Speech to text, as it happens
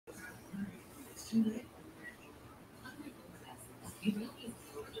been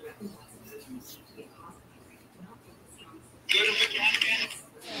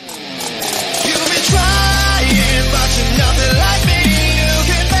trying, but you're nothing like me. You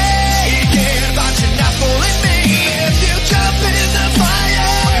can make it, but you're not fooling me. If you jump in the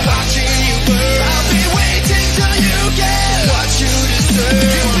fire, watching you burn, I'll be waiting till you get what you deserve.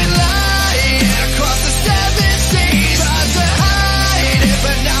 You've been lying across the 7 seas, tried to hide it,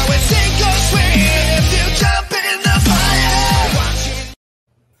 but now it's sink or swim. If you jump in the fire, watching.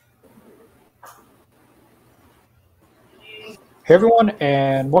 Hey everyone,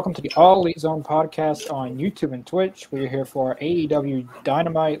 and welcome to the All Elite Zone podcast on YouTube and Twitch. We're here for our AEW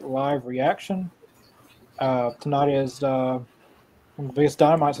Dynamite live reaction. Tonight is one of the biggest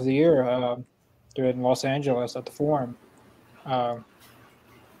Dynamites of the year. They're in Los Angeles at the Forum. It's a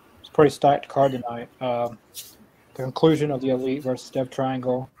pretty stacked card tonight. The conclusion of the Elite versus Death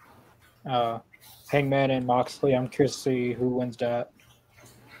Triangle. Hangman and Moxley. I'm curious to see who wins that.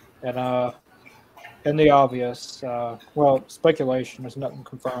 And the obvious, speculation, there's nothing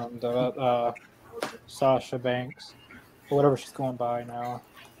confirmed about Sasha Banks, or whatever she's going by now.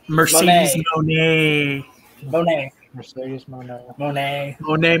 Mercedes Monet. Mercedes Monet. Monet.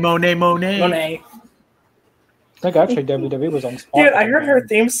 I think actually WWE was on spot. Dude, I heard her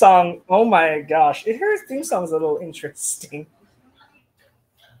theme song. Oh my gosh. Her theme song is a little interesting.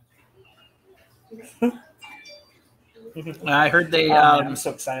 I heard they. I'm so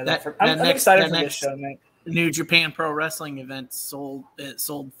excited. I'm excited for this show, man. New Japan Pro Wrestling event sold.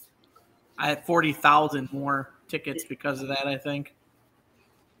 I had 40,000 more tickets because of that. I think.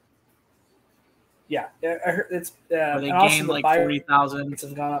 Yeah, I heard it's. They gained like 40,000. It's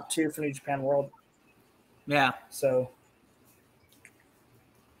gone up too for New Japan World. Yeah. So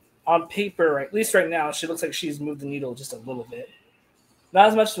on paper, at least right now, she looks like she's moved the needle just a little bit. Not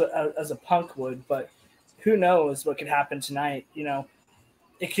as much as a Punk would, but. Who knows what could happen tonight? You know,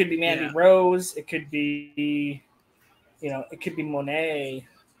 it could be Mandy Rose. It could be, it could be Monet.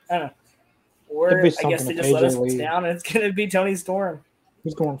 I don't know. Or I guess they just let us down and it's going to be Tony Storm.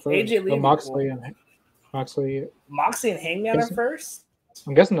 Who's going first? AJ Lee. Moxley and Hangman are first?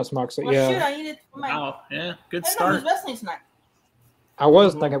 I'm guessing that's Moxley, well, yeah. Shoot, I needed yeah, good I start. was wrestling tonight. I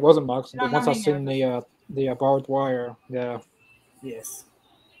was thinking it wasn't Moxley, No, but once no, I seen the barbed wire, yeah. Yes.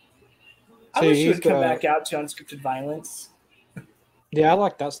 I wish you would come back out to Unscripted Violence. Yeah, I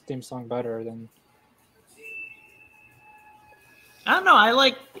like that theme song better than. I don't know. I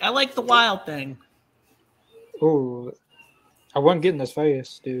like the Wild thing. Ooh, I wasn't getting his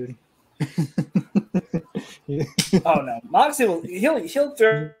face, dude. Yeah. Oh no, Moxley will he'll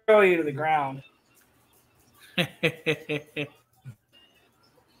throw you to the ground.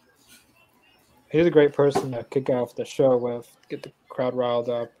 He's a great person to kick off the show with, get the crowd riled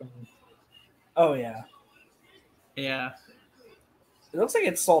up. Oh yeah. Yeah. It looks like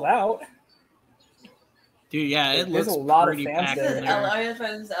it's sold out. Dude, yeah, it There's looks a lot of pretty fans packed there. in there.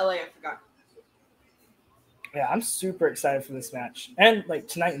 This is LA, I forgot. Yeah, I'm super excited for this match. And like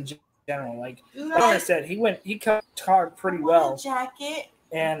tonight in general. Like I said, he cut card pretty well. Jacket.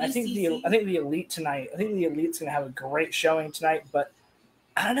 And I think the Elite tonight, I think the Elite's gonna have a great showing tonight, but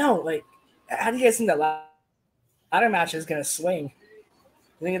I don't know, like how do you guys think that ladder match is gonna swing?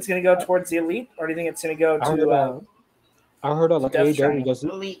 You think it's going to go towards the Elite, or do you think it's going to go to? I heard like AEW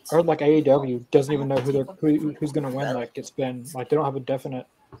doesn't. I heard like AEW doesn't even know who's going to win. Like it's been like they don't have a definite.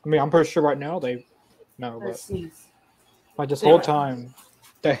 I mean, I'm pretty sure right now they know, but like this whole time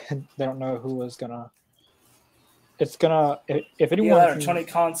they don't know who was gonna. It's gonna if anyone. Yeah, Tony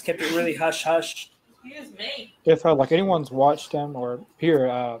Khan's kept it really hush hush. Here's me. If like anyone's watched them or here,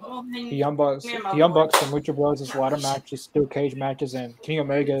 the Young Bucks and Lucha Bros' ladder matches, steel cage matches, and King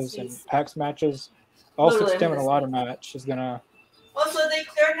Omega's and PAX matches, all 6 them in a ladder match is gonna. Oh, so they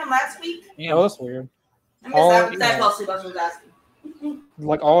cleared him last week? Yeah, that's weird. That mostly was asking.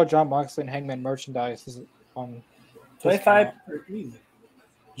 Like all John Moxley and Hangman merchandise is on 25.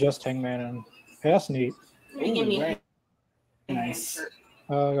 Just Hangman, and hey, that's neat. Ooh, nice.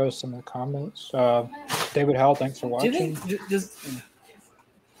 Go to some of the comments. David Howell, thanks for watching. This is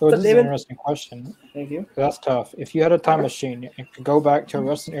an interesting question. Thank you. That's tough. If you had a time machine and could go back to a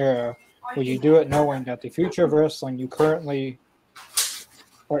wrestling era, would you do it knowing that the future of wrestling you currently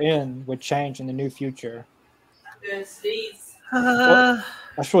are in would change in the new future? That's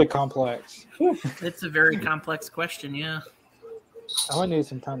really complex. It's a very complex question, yeah. I would need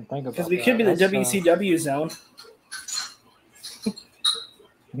some time to think about that. Because we could be the WCW zone.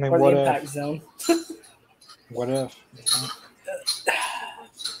 I mean, or what the Impact if? Zone. What if?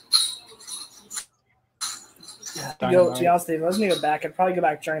 To be honest, Dave, I was going to go back. I'd probably go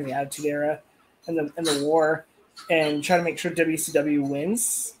back during the Attitude Era. in the war and try to make sure WCW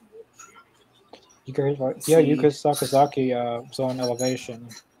wins. Yuka Sakazaki was on Elevation.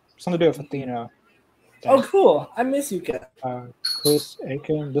 Something to do with Athena. Oh, cool. I miss Yuka. Chris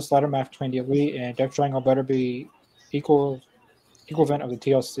Aiken, this ladder match between the Elite and Death Triangle better be equal event of the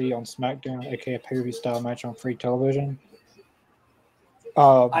TLC on SmackDown, aka pay-per-view style match on free television.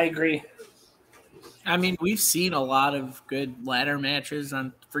 I agree. I mean, we've seen a lot of good ladder matches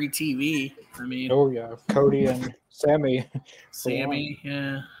on free TV. I mean, oh yeah, Cody and Sammy.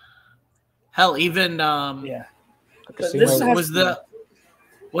 Yeah. Hell, even yeah.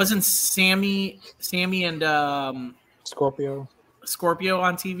 Wasn't Sammy and Scorpio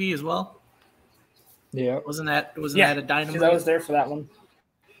on TV as well? Yeah. Wasn't that a Dynamite? I was there for that one.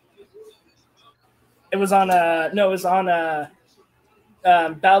 It was on Battle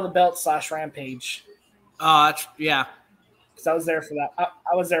of the Belt / Rampage. Yeah. Because I was there for that.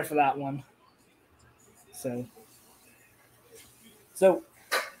 I was there for that one. So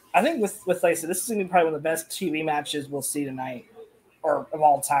I think with like I said, this is going to be probably one of the best TV matches we'll see tonight, or of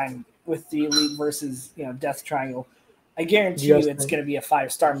all time, with the Elite versus Death Triangle. I guarantee you it's going to be a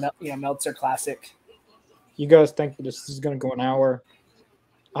 5-star Meltzer classic. You guys think that this is going to go an hour?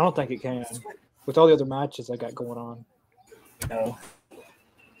 I don't think it can. With all the other matches I got going on. No.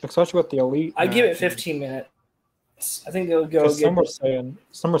 Especially with the Elite. I give it 15 minutes. I think they'll go. Some are saying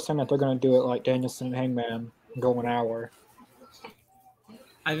that they're going to do it like Danielson and Hangman, go an hour.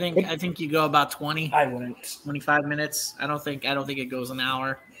 I think you go about 20. I wouldn't. 25 minutes. I don't think it goes an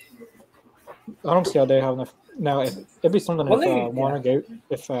hour. I don't see how they have enough. Now, it'd be something Warner gave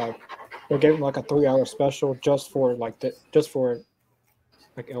they gave them like a 3-hour special just for like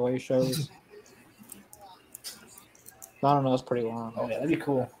LA shows. I don't know. It's pretty long. Oh yeah, that'd be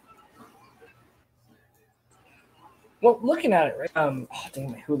cool. Well, looking at it, right?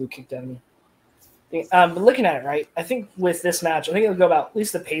 Dang, my Hulu kicked out of me. But looking at it, right? I think with this match, I think it'll go about, at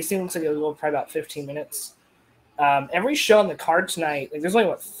least the pacing looks like it'll go probably about 15 minutes. Every show on the card tonight, like there's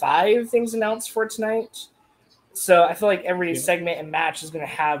only 5 things announced for tonight. So I feel like every segment and match is going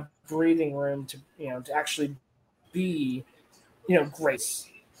to have breathing room to actually be, great.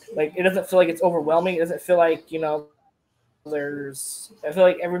 Like it doesn't feel like it's overwhelming. It doesn't feel like, I feel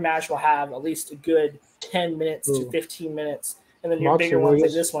like every match will have at least a good 10 minutes to 15 minutes. And then your bigger ones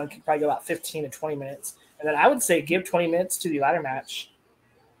like this one could probably go about 15 to 20 minutes. And then I would say give 20 minutes to the ladder match.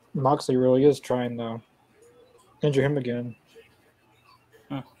 Moxley really is trying, though. Injure him again.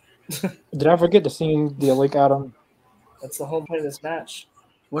 Huh. Did I forget to see the link, Adam? That's the whole point of this match.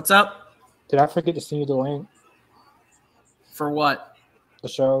 What's up? Did I forget to send you the link? For what? The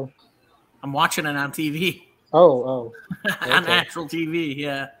show. I'm watching it on TV. Oh. Okay. On actual TV,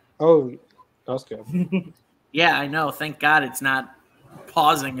 yeah. Oh, that's good. Yeah, I know. Thank God it's not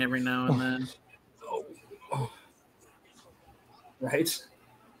pausing every now and then. Right?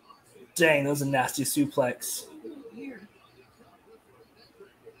 Dang, that was a nasty suplex.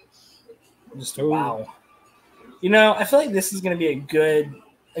 Just wow. I feel like this is going to be a good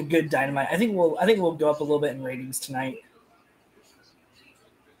Dynamite. I think we'll go up a little bit in ratings tonight.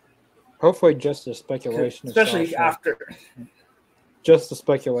 Hopefully, just the speculation, especially after. Just the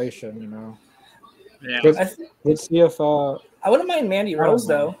speculation, Yeah. Let's see if I wouldn't mind Mandy Rose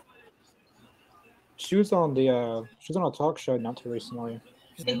though. She was on a talk show not too recently.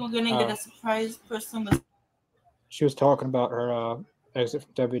 You think we're gonna get a surprise person? She was talking about her exit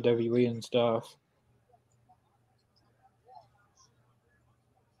from WWE and stuff.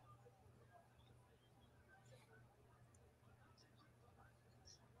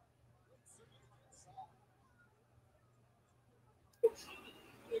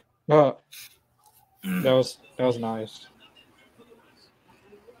 That was nice.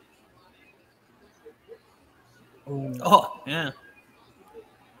 Oh yeah.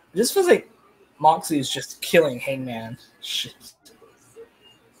 This feels like Moxley is just killing Hangman. Shit.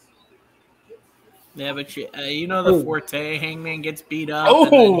 Yeah, but the Forte Hangman gets beat up. Oh,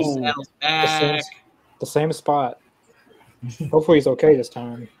 and then he saddles back. The same spot. Hopefully he's okay this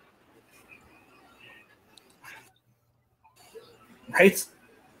time. Right?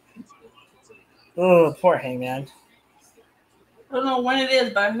 Oh, poor Hangman. I don't know when it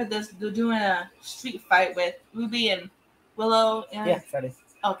is, but I heard they're doing a street fight with Ruby and Willow. And... Yeah, Freddie.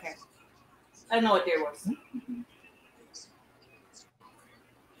 Okay. I know what day it was.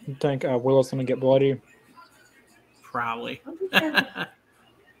 You think Willow's going to get bloody? Probably.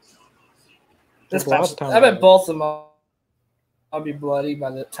 This last time, I bet both of them I'll be bloody by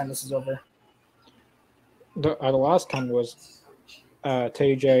the time this is over. The last time was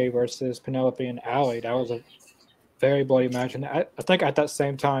TJ versus Penelope and Allie. That was a very bloody match. And I think at that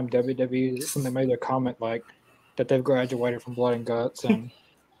same time, WWE, when they made their comment like that they've graduated from blood and guts and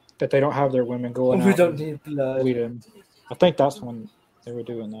that they don't have their women going We out don't and need blood. bleeding. I think that's when they were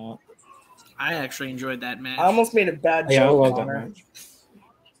doing that. I actually enjoyed that match. I almost made a bad joke. Yeah, I love that Connor. match.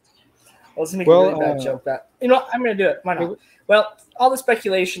 I was making a really bad joke. That I'm going to do it. Why not? Well, all the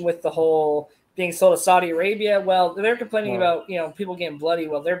speculation with the whole being sold to Saudi Arabia. Well, they're complaining about people getting bloody.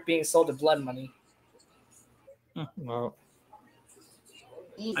 Well, they're being sold to blood money. Well,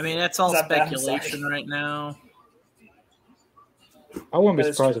 I mean, that's all speculation right now. I wouldn't be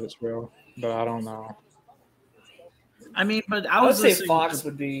surprised if it's real, but I don't know. I mean, but I would say Fox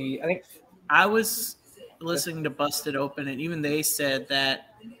would be. I think I was listening to Busted Open, and even they said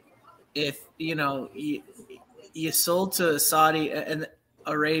that if you sold to Saudi and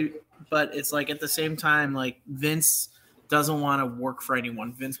Arabia, but it's like at the same time, like Vince doesn't want to work for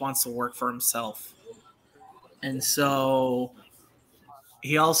anyone. Vince wants to work for himself, and so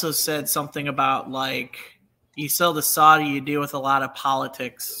he also said something about like you sell to Saudi, you deal with a lot of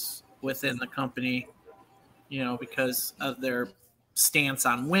politics within the company, because of their stance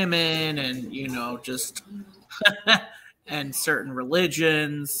on women and, just and certain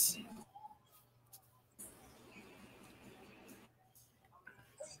religions.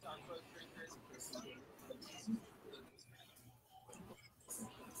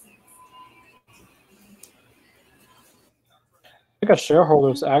 I think a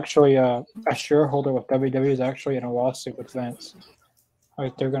shareholder is actually a shareholder with WWE is actually in a lawsuit with Vince.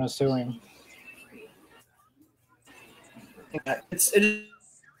 Like they're going to sue him. it's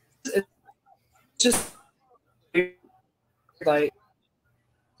just like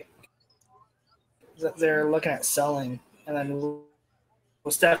they're looking at selling, and then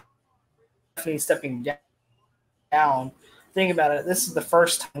Stephanie stepping down. Think about it. This is the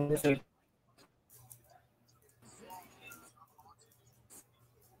first time.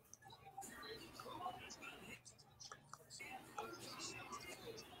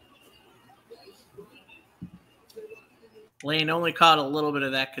 Lane only caught a little bit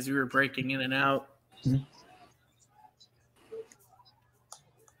of that because we were breaking in and out. Mm-hmm.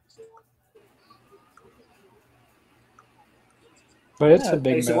 But it's a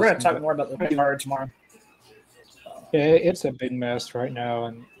big mess. So we're going to talk more about the card tomorrow. Yeah, it's a big mess right now,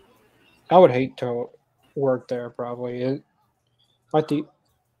 and I would hate to work there. Probably, like the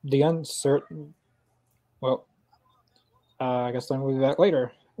uncertain. Well, I guess we'll be back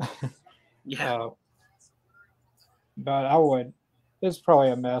later. Yeah. But I would. It's probably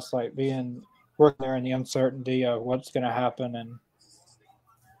a mess, like working there in the uncertainty of what's going to happen,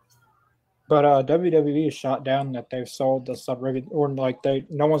 But WWE shot down that they've sold the sub-regular, or like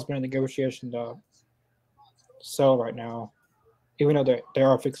no one's been in negotiation to sell right now, even though they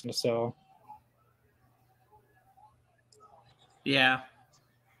are fixing to sell. Yeah.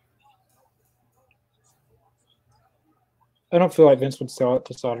 I don't feel like Vince would sell it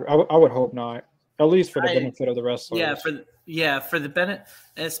to Saudi. I would hope not, at least for the benefit of the wrestlers. For the benefit,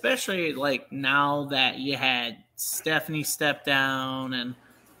 especially like now that you had Stephanie step down and.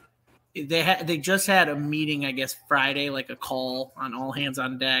 They just had a meeting, I guess, Friday, like a call on all hands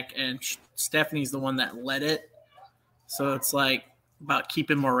on deck, and Stephanie's the one that led it. So it's like about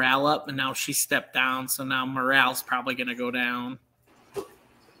keeping morale up, and now she stepped down, so now morale's probably going to go down.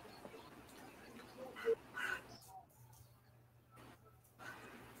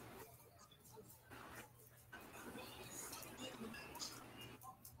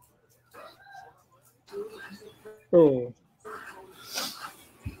 Oh.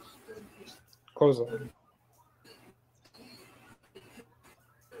 Close it.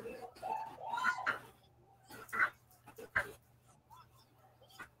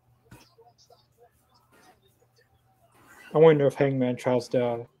 I wonder if Hangman tries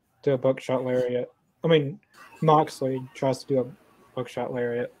to do a buckshot lariat. I mean, Moxley tries to do a buckshot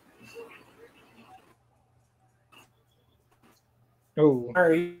lariat. Oh.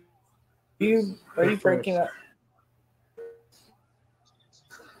 Are you breaking up?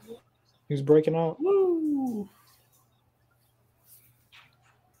 Who's breaking up? Woo!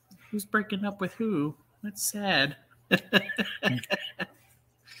 Who's breaking up with who? That's sad.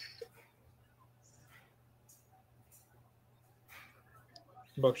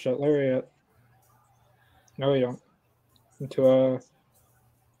 Buckshot lariat. No, you don't. Into a.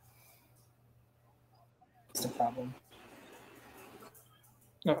 It's a problem.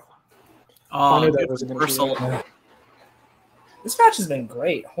 No. Oh, I knew that was a reversal. This match has been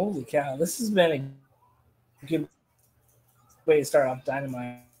great. Holy cow. This has been a good way to start off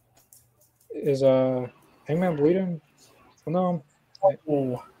Dynamite. Is Hangman bleeding? Oh, no.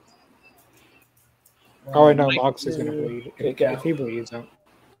 Oh. Oh, I know Moxley's gonna bleed. If he bleeds out,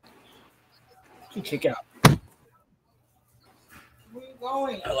 he kick out. Where you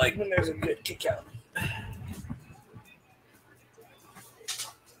going? I like when there's a good kick out.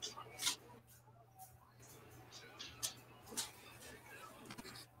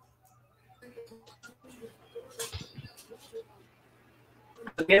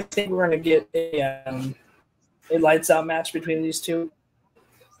 I think we're gonna get a lights out match between these two.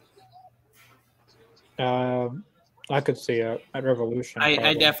 I could see it at Revolution.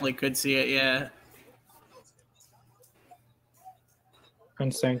 I definitely could see it. Yeah.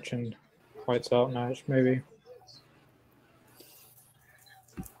 Unsanctioned lights out match, maybe.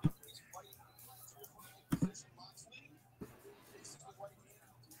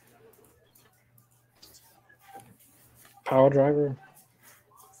 Power driver.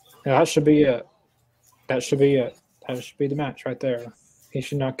 Yeah, that should be it. That should be it. That should be the match right there. He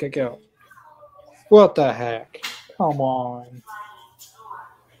should not kick out. What the heck? Come on.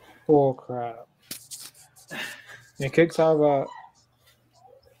 Bull crap. He kicks out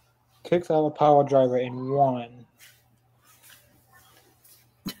a power driver in one.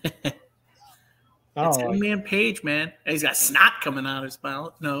 It's Hangman Page, man. He's got snot coming out of his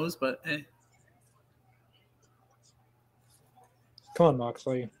nose, but hey. Come on,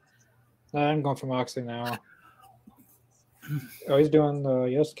 Moxley. I'm going for Moxley now. Oh, he's doing the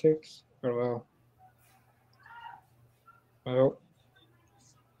yes kicks? Oh, well. Oh.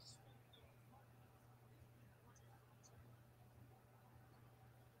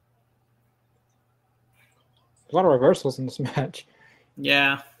 A lot of reversals in this match.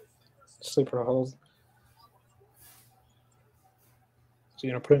 Yeah. Sleeper holes. So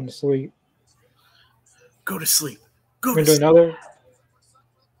you're going to put him to sleep. Go to sleep. Go We're to going to do sleep. another.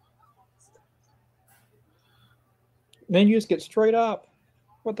 Then you just get straight up.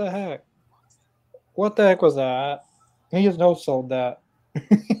 What the heck? What the heck was that? He just no-sold that.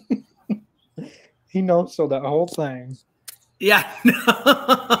 He no-sold that whole thing. Yeah.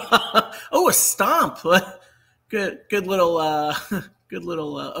 Oh, a stomp. Good little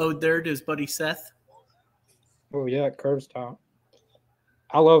ode there to his buddy Seth. Oh, yeah, curb stomp.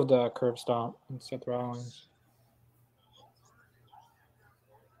 I love the curb stomp in Seth Rollins.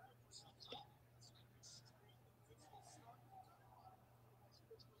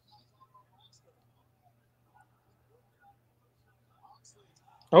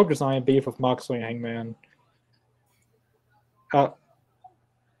 I hope there's not any beef with Moxley and Hangman.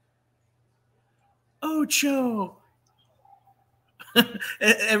 Ocho.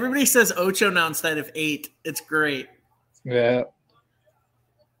 Everybody says Ocho now instead of 8. It's great. Yeah.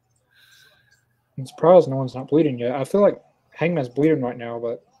 I'm surprised no one's not bleeding yet. I feel like Hangman's bleeding right now,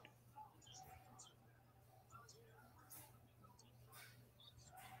 but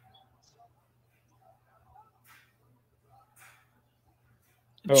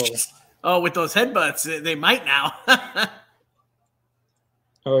Oh, with those headbutts, they might now.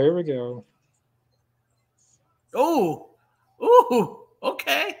 Oh, here we go. Oh,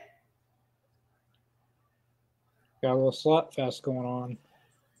 okay. Got a little slap fest going on.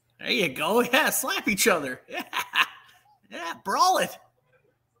 There you go. Yeah, slap each other. Yeah, brawl it.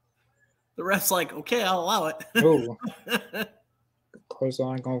 The ref's like, okay, I'll allow it. Oh.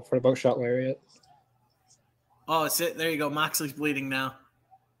 Clothesline going for the buckshot lariat. Oh, it's it. There you go. Moxley's bleeding now.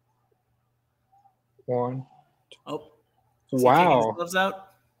 One. Oh. Wow. Gloves out.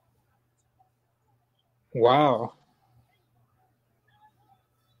 Wow.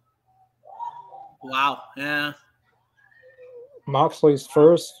 Wow. Yeah. Moxley's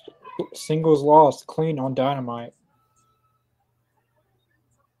first singles loss clean on Dynamite.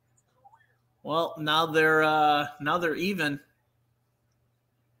 Well, now they're even.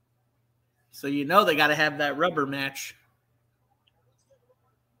 So you know they got to have that rubber match.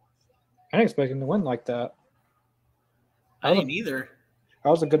 I didn't expect him to win like that. I didn't either. That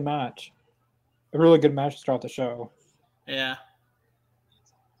was a good match. A really good match to start the show. Yeah.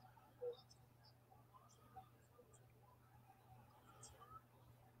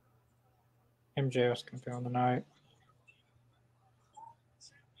 MJF's going to be on the night.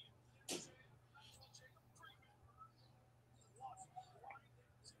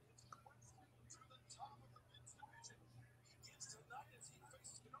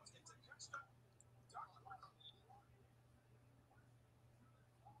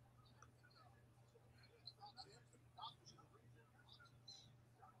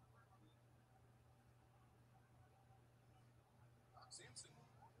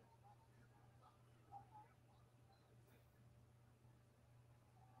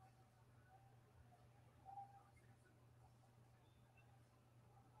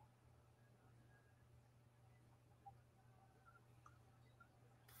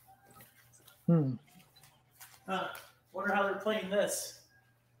 Wonder how they're playing this.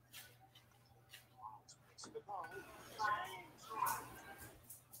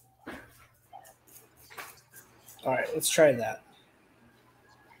 All right, let's try that.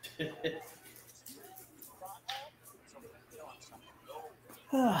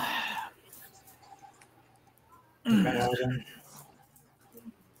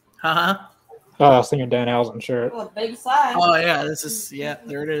 Huh? Oh, I was thinking Dan Housen shirt. Oh, big size. Oh yeah, this is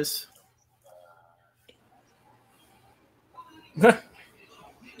there it is.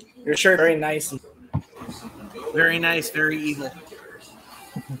 Your shirt very nice. Very nice, very evil.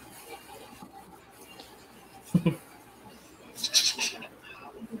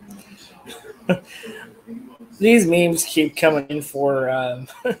 These memes keep coming in for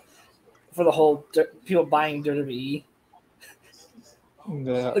for the whole people buying WWE.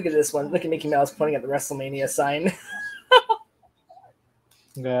 Yeah. Look at this one. Look at Mickey Mouse pointing at the WrestleMania sign.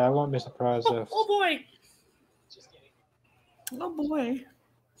 Yeah, I won't be surprised if. Oh boy! Oh boy!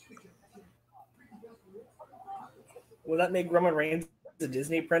 Will that make Roman Reigns a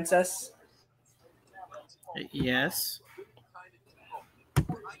Disney princess? Yes.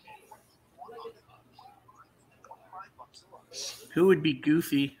 Who would be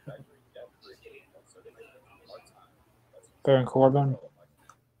Goofy? Baron Corbin.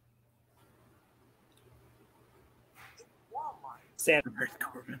 Baron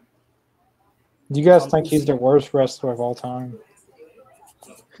Corbin. Do you guys think he's the worst wrestler of all time?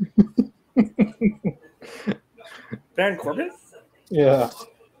 Baron Corbin? Yeah.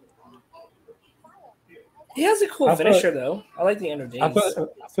 He has a cool finisher, though. I like the Days.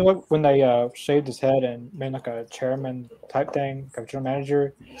 I feel like when they shaved his head and made like a chairman type thing, like a general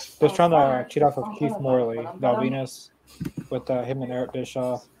manager, they was trying to cheat off of Keith Morley, Val Venus, with him and Eric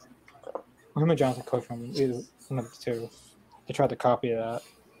Bischoff. Him and Jonathan Coach from either one of the two. They tried to copy that.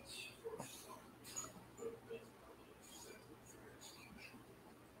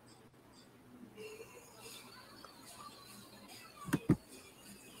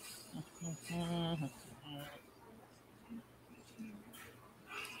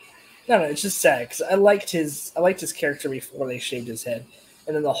 No, it's just sad because I liked his character before they shaved his head,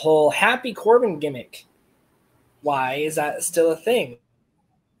 and then the whole Happy Corbin gimmick. Why is that still a thing?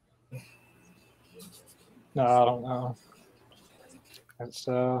 No, I don't know. It's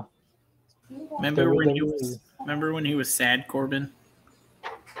Remember when he was sad Corbin?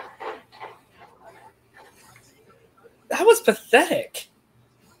 That was pathetic.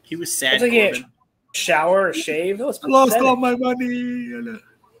 He was sad like Corbin. A shower or shave. That was pathetic. I lost all my money.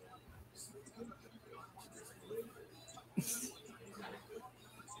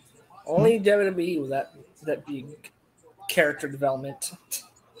 Only WWE was that big character development.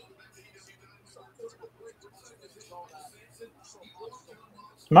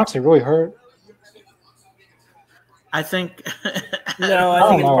 Moxley really hurt. I think. No, I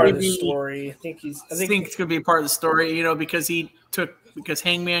think it's part of the story. I think it's gonna be a part of the story, because because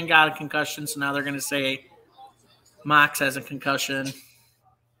Hangman got a concussion, so now they're gonna say Mox has a concussion.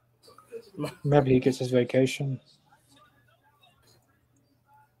 Maybe he gets his vacation.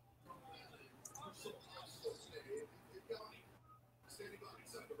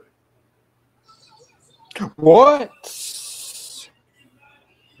 What?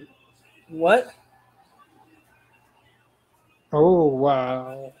 What? Oh,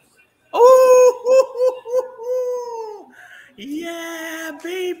 wow. Oh, yeah,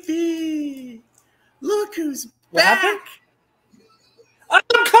 baby. Look who's back. I'm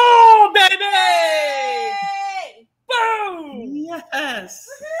cold, baby! Boom! Yes.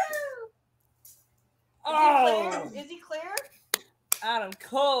 Oh, Is he clear? Adam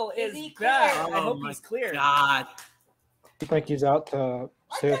Cole is he back. clear? I hope he's clear. God. You think he's out to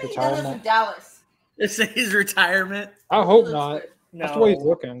see his He does retirement? Dallas. This is his retirement. I hope not. No, That's the way he's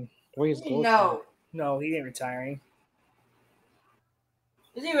looking. The way he's looking. No. he ain't retiring.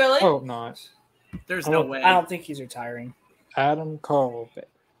 Is he really? I hope not. There's no way. I don't think he's retiring. Adam Cole.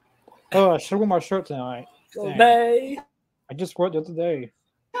 Oh, I should wear my shirt tonight. Go Dang. Bay. I just wore it the other day.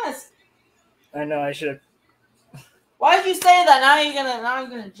 Yes. I know. I should have. Why did you say that? Now you're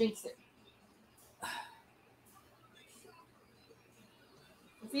gonna jinx it.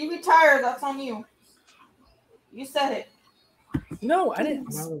 If he retires, that's on you. You said it. No, I didn't.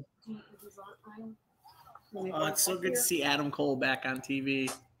 Oh, it's so good to see Adam Cole back on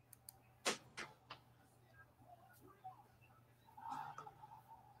TV.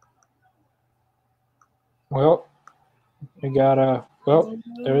 Well, we got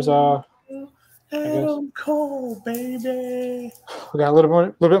there's Adam Cole, baby. we got a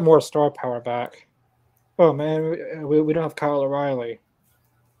little bit more star power back. Oh man, we don't have Kyle O'Reilly.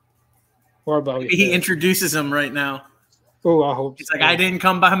 Or Bobby Maybe he Fish. introduces him right now. Oh, I hope He's so. like, I didn't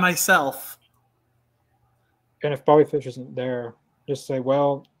come by myself. And if Bobby Fish isn't there, just say,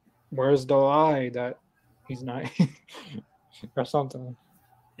 well, where's the lie that he's not or something.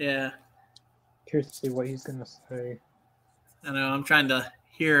 Yeah. Curious to see what he's gonna say. I know. I'm trying to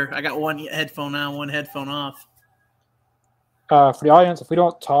hear. I got one headphone on, one headphone off. For the audience, if we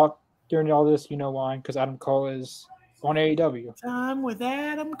don't talk during all this, you know why? Because Adam Cole is on AEW. Time with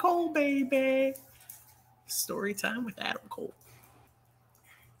Adam Cole, baby. Story time with Adam Cole.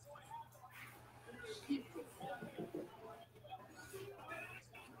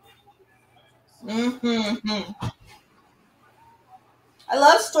 Mm-hmm. I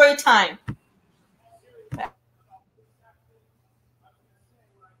love story time.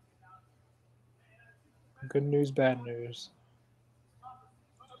 Good news, bad news.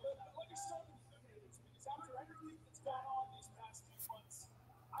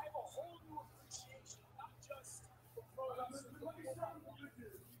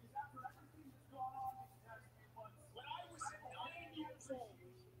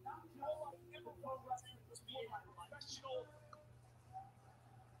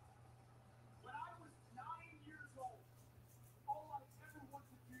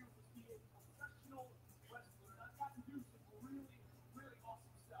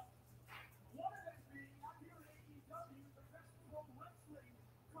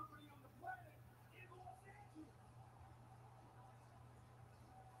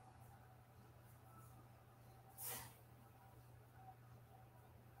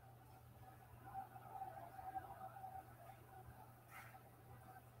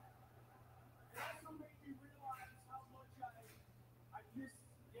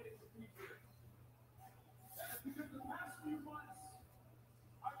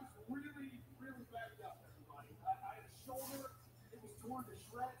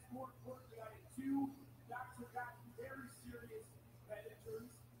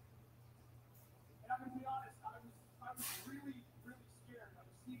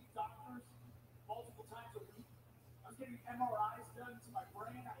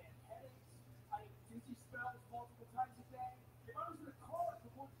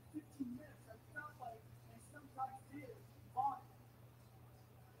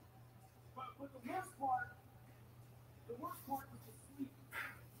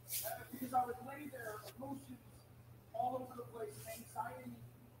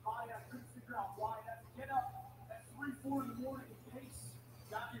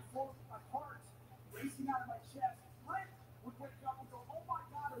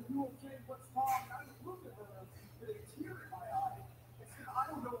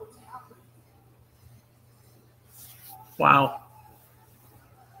 Wow.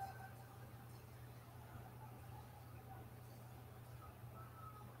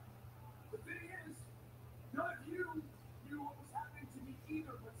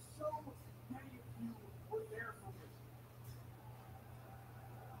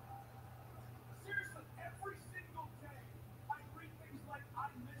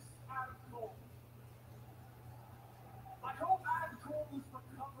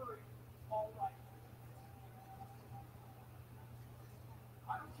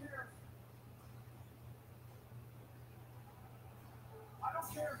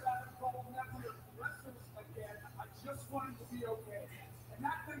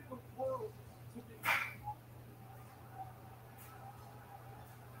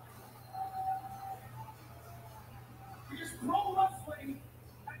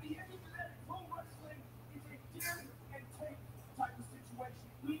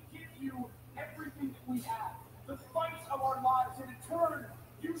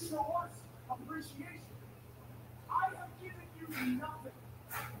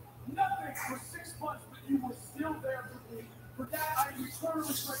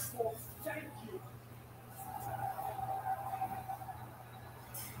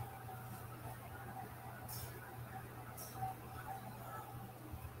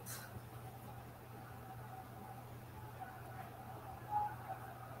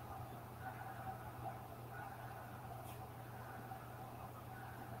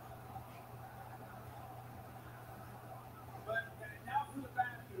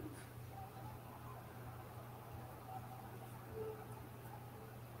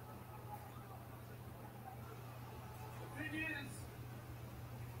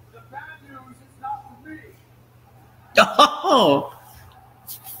 Oh.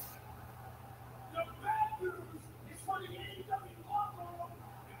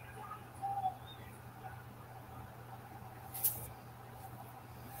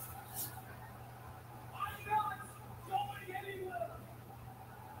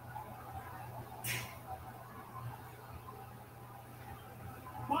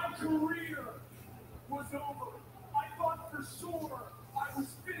 career was over. I thought for sure I was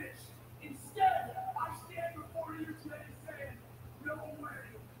finished. Instead, I stand before you today saying, no way,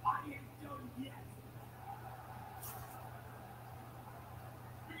 I ain't done yet.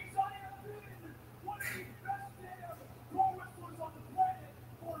 Because I have been one of the best damn pro wrestlers on the planet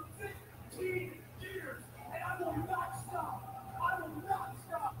for 15 years, and I will not stop. I will not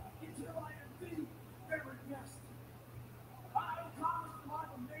stop until I am the very best. I accomplished a lot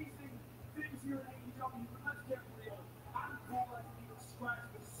of amazing things here at AEW, but let's get real. I'm cool as to even scratch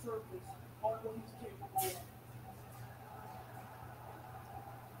the surface on what he's capable of.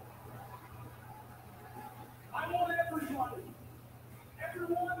 I want everybody,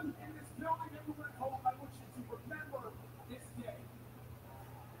 everyone in this building, everyone at home, I want you to remember this day.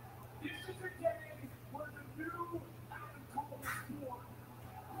 This is a day where the new Adam Cole is born.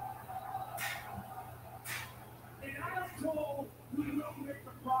 And Adam Cole, we will make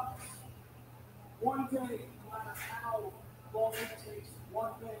the promise. One day, no matter how long it takes,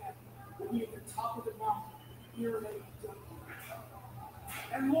 one man will be at the top of the mountain here at AEW.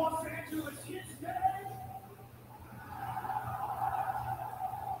 And Los Angeles hits day.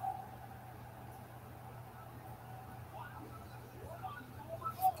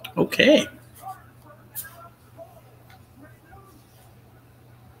 Okay.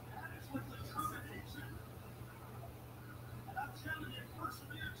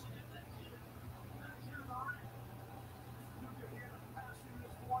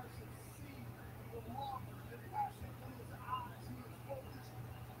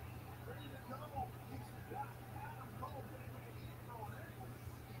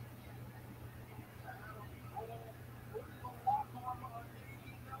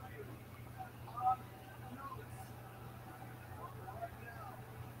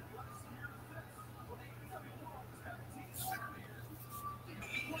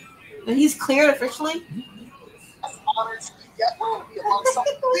 And he's cleared officially?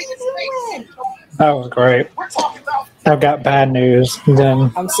 That was great. I've got bad news.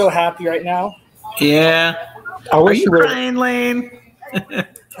 Then I'm so happy right now. Yeah. I Are wish you you would crying, Lane?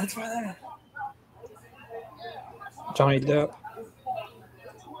 That's right. Johnny Depp.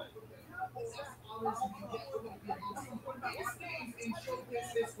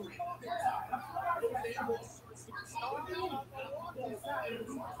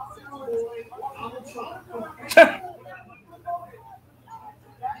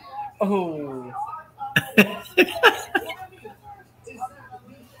 Oh.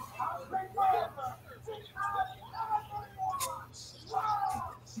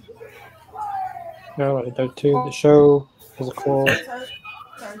 No, the show is a cool.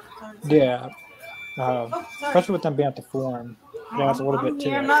 Yeah. Especially with them being at the forum. Yeah, it's a little bit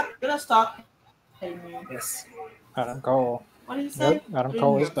too. I'm not gonna stop. Yes. Adam Cole. What did you say? Yep, Adam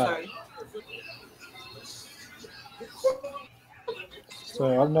Cole is back. Sorry.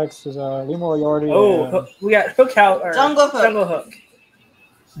 So up next is Lee Moriarty. Oh, we got Hook out. Or Jungle Hook. Jungle Hook.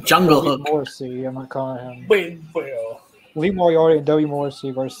 Jungle Lee Hook. Morrissey. I'm not calling him. Big Bill. Lee Moriarty and W.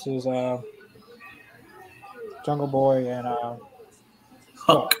 Morrissey versus Jungle Boy and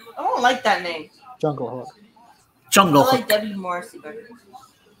Hook. I don't like that name. Jungle Hook. Jungle I like Hook. W. Morrissey better.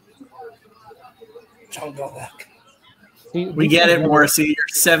 Jungle Hook. We get it, Morrissey. You're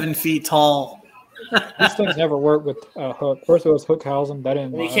 7 feet tall. These things never work with Hook. First it was Hookhausen. That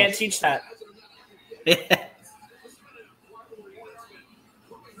didn't. You can't teach that.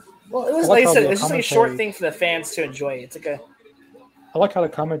 Well, it was I like like I how said, the it's just like a short commentary- thing for the fans to enjoy. It's like a I like how the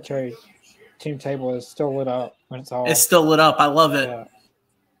commentary team table is still lit up when it's all. It's still lit up. I love it. Yeah.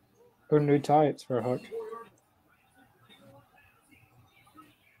 Good new tights for Hook.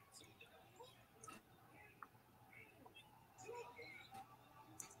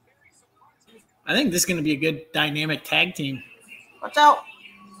 I think this is going to be a good dynamic tag team. Watch out.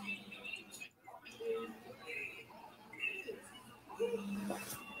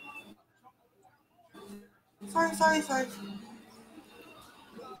 Sorry.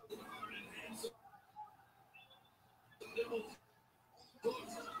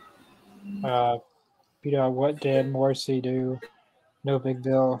 Peter, what did Morrissey do? No big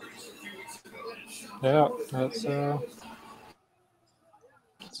deal. Yeah, that's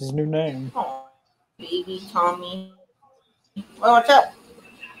his new name. Oh, baby Tommy. Well, watch out.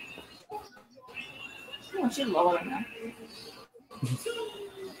 Oh, she's low right now.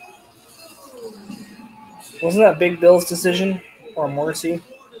 wasn't that Big Bill's decision or Morrissey?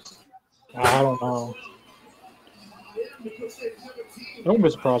 I don't know. I wouldn't be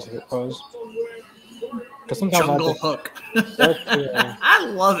surprised if it was. Because sometimes Jungle Hook. Yeah. I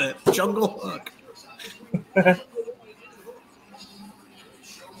love it. Jungle Hook.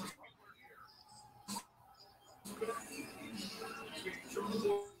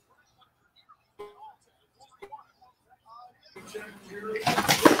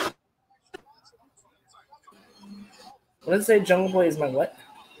 What did it say? Jungle Boy is my what?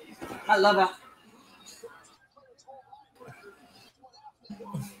 I love her.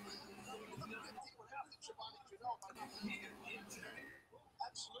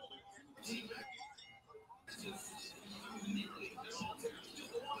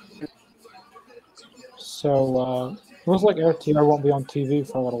 So, looks like FTR won't be on TV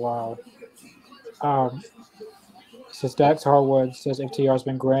for a little while. Says Dax Harwood says FTR has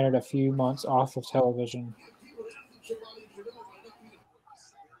been granted a few months off of television.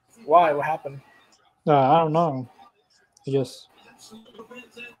 Why? What happened? I don't know. Just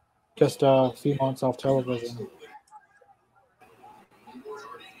a few months off television.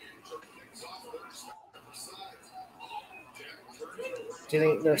 Do you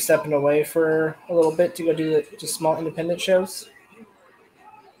think they're stepping away for a little bit to go do just small independent shows?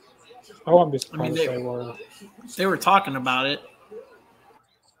 I wouldn't be surprised if they were. They were talking about it.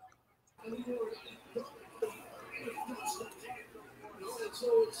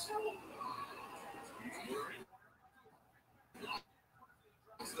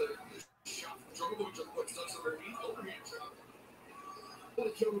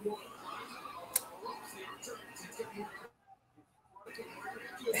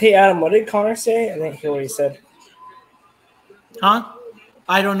 Hey, Adam, what did Connor say? I didn't hear what he said. Huh?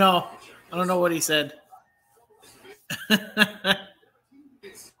 I don't know. I don't know what he said.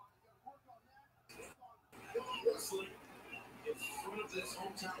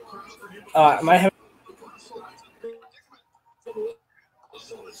 I might have.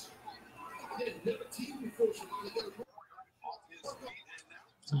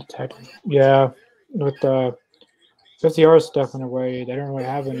 Yeah, with the 50R stuff in a way, they don't really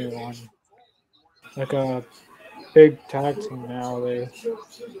have anyone. Like a big tag team now. I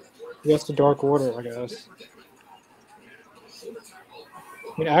guess the Dark Order, I guess.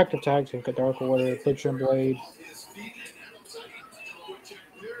 I mean, active tag team, got Dark Order, Butcher and Blade.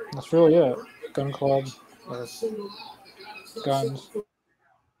 That's really it. Gun Club, or Guns.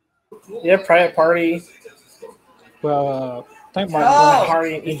 Yeah, Private Party. Well, I think Mark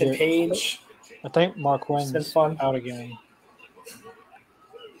Hardy and Ethan Page. I think Mark Quinn's fun. out again.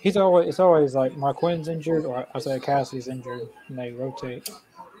 It's always like Mark Quinn's injured or Isaiah Cassidy's injured, and they rotate.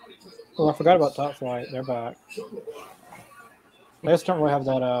 Oh, I forgot about Top Flight. They're back. They just don't really have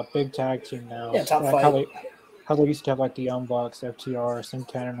that big tag team now. Yeah, Top like Flight. How they used to have like the Young Bucks, FTR,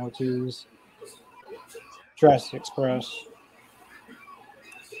 Santana and O2s, Jurassic Express.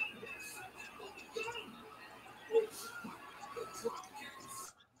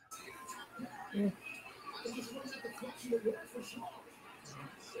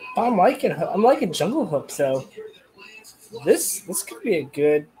 I'm liking Jungle Hook, so this could be a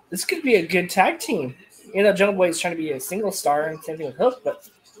good tag team. You know, Jungle Boy is trying to be a single star and same thing with Hook, but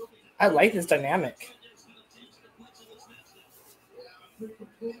I like this dynamic.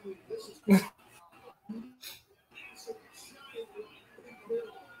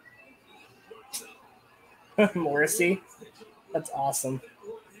 Morrissey, that's awesome.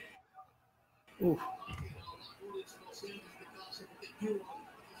 Ooh.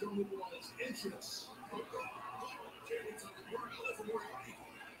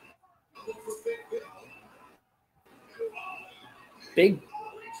 Big.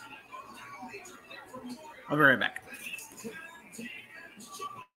 I'll be right back.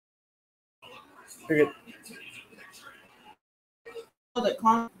 You're good.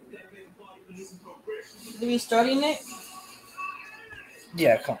 Are we starting it?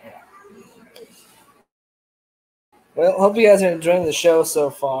 Yeah, come on. Well, hope you guys are enjoying the show so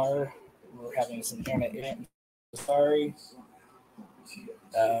far. We're having some internet issues. Sorry.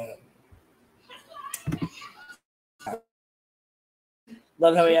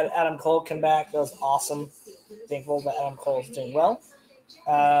 Love how we had Adam Cole come back. That was awesome. Thankful that Adam Cole is doing well.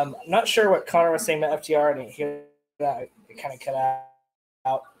 I'm not sure what Connor was saying about FTR. I didn't hear that. It kind of cut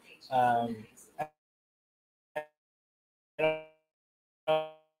out.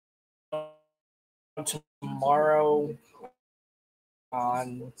 Tomorrow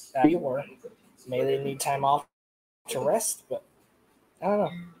on or maybe they need time off to rest, but I don't know.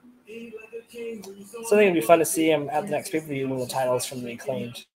 So I think it'd be fun to see him at the next pay-per-view win the titles from the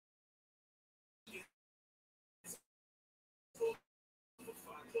Acclaimed.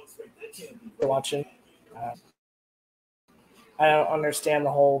 Watching. I don't understand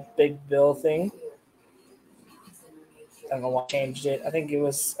the whole Big Bill thing. I don't know why changed it. I think it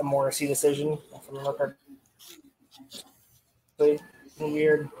was a Morrissey decision, if I remember correctly.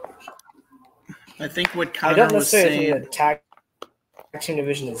 Weird. I think what I Connor don't was necessarily saying. think the tag team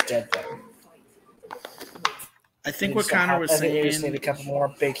division is dead, though. I think what Connor was saying, they just need a couple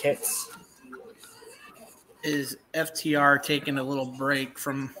more big hits. Is FTR taking a little break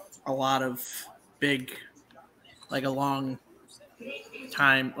from a lot of big, like a long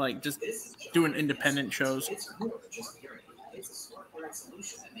time, like just doing independent shows.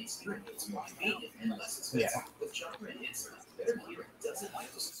 Yeah.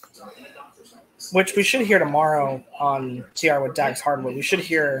 Which we should hear tomorrow on TR with Dax Hardwood. We should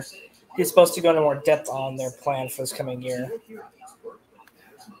hear he's supposed to go into more depth on their plan for this coming year.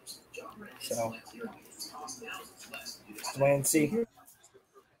 So wait and see.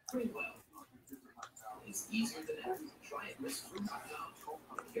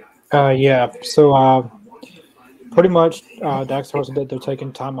 Yeah. So pretty much Dax Hardwood said they're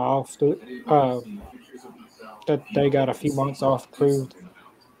taking time off. That they got a few months off approved.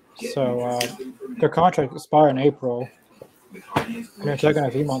 So their contract expires in April. And they're taking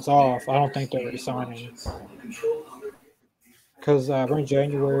a few months off. I don't think they're resigning. Because we're in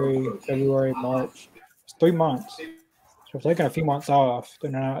January, February, March. It's 3 months. So if they're taking a few months off,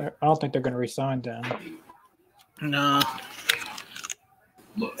 then I don't think they're going to resign then. No.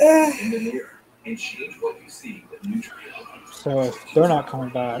 So if they're not coming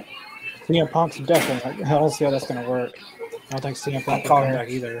back, CM Punk's definitely. I don't see how that's going to work. I don't think CM Punk will come back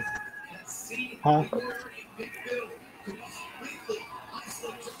either. Huh?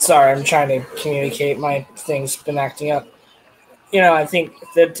 Sorry, I'm trying to communicate. My thing's been acting up. I think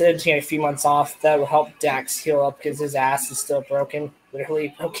if they're taking a few months off, that will help Dax heal up because his ass is still broken,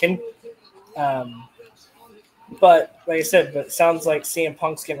 literally broken. But like I said, it sounds like CM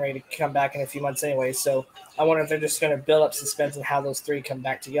Punk's getting ready to come back in a few months anyway. So I wonder if they're just going to build up suspense and how those three come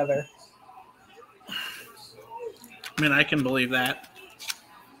back together. I mean, I can believe that.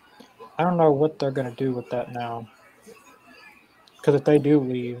 I don't know what they're going to do with that now. Because if they do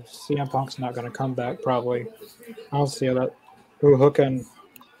leave, CM Punk's not going to come back probably. I don't see how that. Ooh, hooking.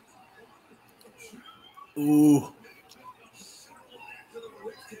 Ooh.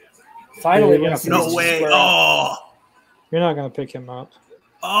 Finally, Yeah, no way. Oh. You're not going to pick him up.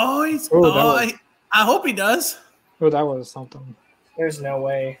 Oh, he's. I hope he does. Oh, that was something. There's no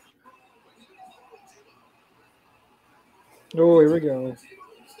way. Oh, here we go.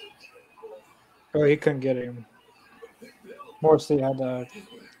 Oh, he couldn't get him. Morrissey had the.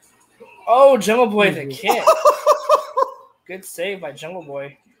 Oh, Jungle Boy the kick. Good save by Jungle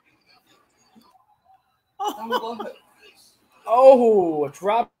Boy. Oh,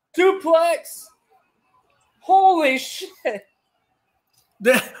 drop duplex. Holy shit.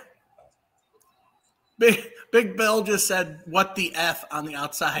 Big Bill just said, "What the F" on the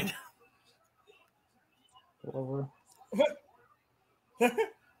outside. Over.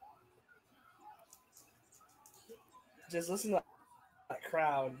 Just listen to that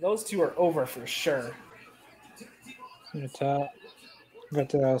crowd. Those two are over for sure. Tap. Got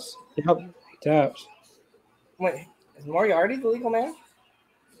this. Yep. Taps. Wait, is Moriarty the legal man?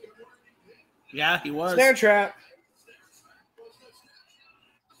 Yeah, he was. Snare trap.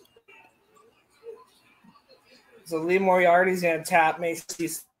 So Lee Moriarty's gonna tap Macy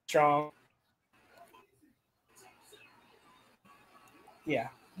Strong. Yeah,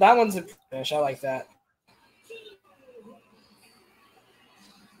 that one's a finish. I like that.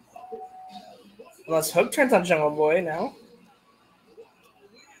 Unless Hook turns on Jungle Boy now.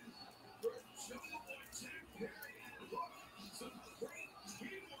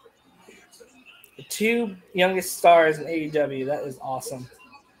 The two youngest stars in AEW. That is awesome.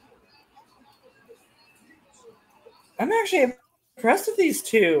 I'm actually impressed with these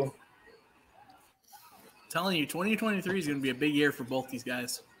two. I'm telling you, 2023 is going to be a big year for both these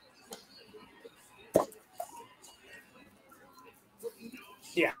guys.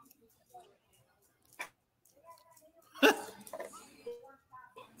 Yeah.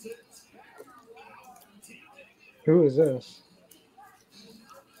 Who is this?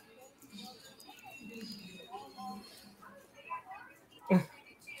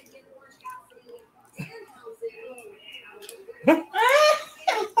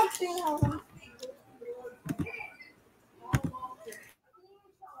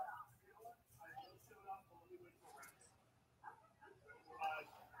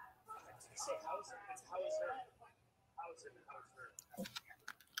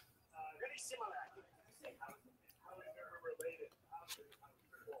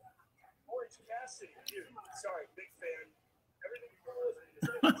 Sorry, big fan. Everything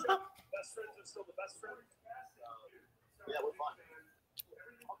best friends are still the best friends. Yeah, we're fine.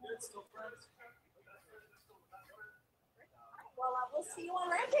 Still friends. Well, I will see you on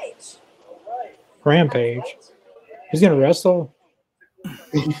Rampage. Rampage. He's gonna wrestle.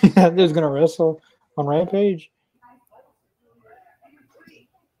 He's gonna wrestle on Rampage.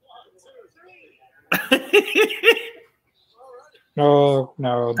 No.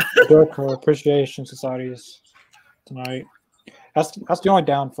 Book appreciation societies tonight. That's the only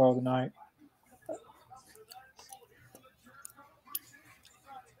downfall tonight.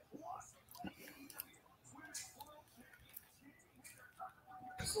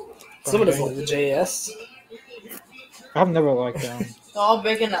 Someone doesn't like the JS. I've never liked them. They're all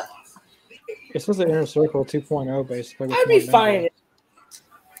breaking up. It's just an Inner Circle 2.0, basically. I'd be fine.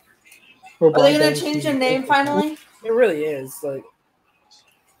 Are they gonna change the name finally? It really is. Like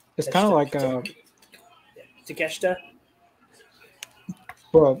it's kind of like Takeshita.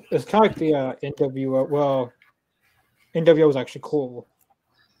 Well, it's kind of like the NWO. Well, NWO was actually cool.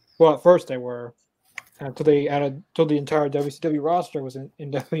 Well, at first they were, until they added till the entire WCW roster was in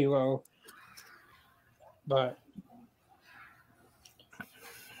NWO. But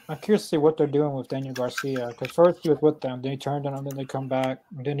I'm curious to see what they're doing with Daniel Garcia, because first he was with them, then he turned on them, then they come back,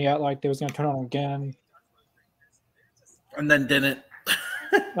 and then he acted like they was going to turn on him again. And then didn't.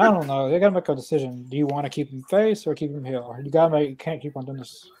 I don't know. They got to make a decision. Do you want to keep him face or keep him heel? You can't keep on doing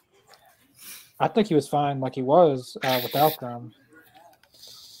this. I think he was fine like he was without them.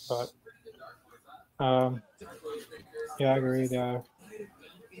 But, yeah, I agree there.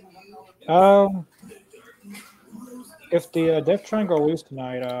 If the Death Triangle lose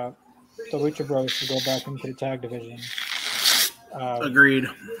tonight, the Lucha Bros will go back into the tag division. Agreed.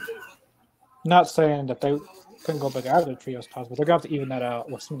 Not saying that they couldn't go back out of the trios titles, but they're going to have to even that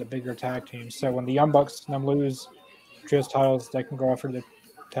out with some of the bigger tag teams. So when the Young Bucks and them lose trios titles, they can go after the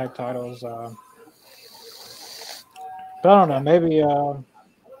tag titles. But I don't know. Maybe I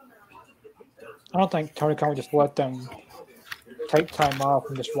don't think Tony Khan would just let them take time off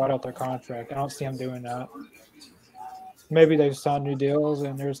and just write out their contract. I don't see him doing that. Maybe they've signed new deals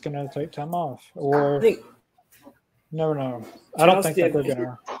and they're just going to take time off. Or never know. I don't think that they're going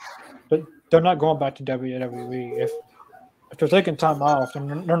to. But they're not going back to WWE. If they're taking time off, then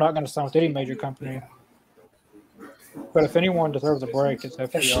they're not going to sign with any major company. But if anyone deserves a break, it's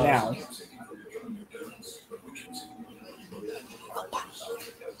FTR. Now.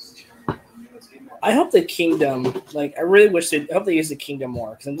 I hope the Kingdom, I really wish I hope they use the Kingdom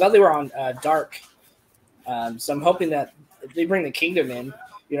more, because I'm glad they were on Dark. So I'm hoping that if they bring the Kingdom in,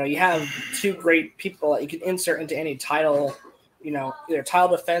 you have two great people that you can insert into any title, either title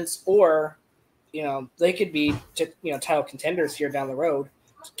defense or, they could be, title contenders here down the road.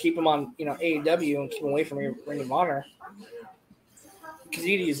 Just keep them on, AEW and keep them away from Ring of Honor. Because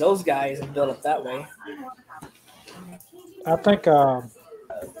you could use those guys and build up that way. I think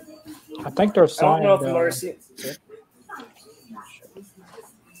they're signed. I don't know if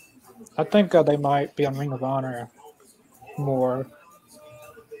I think they might be on Ring of Honor more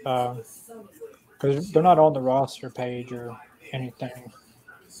because they're not on the roster page or anything.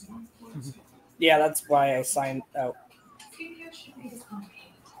 Yeah, that's why I signed out.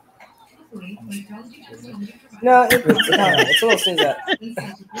 No, it's one of those things that.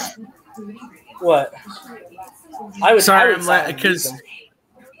 What? I would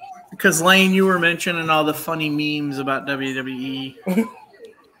because Lane, you were mentioning all the funny memes about WWE.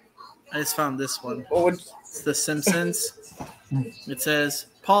 I just found this one. It's The Simpsons. It says,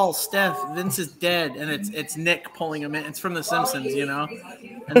 Paul, Steph, Vince is dead, and it's Nick pulling him in. It's from The Simpsons, And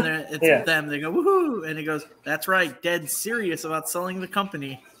it's them. They go, woohoo! And he goes, that's right, dead serious about selling the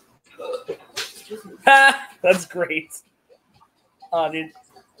company. That's great. Oh, dude.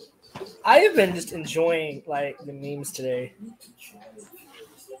 I have been just enjoying, the memes today.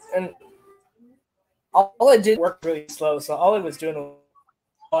 And all I did work really slow, so all I was doing was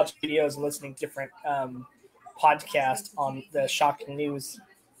watch videos and listening to different podcasts on the shocking news.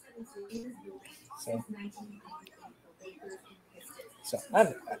 So I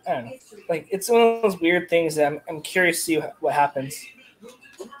don't know. It's one of those weird things that I'm curious to see what happens.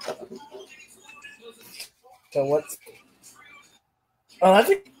 So what's? Oh, I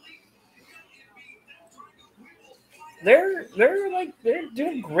think they're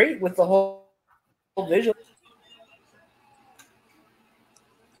doing great with the whole visual.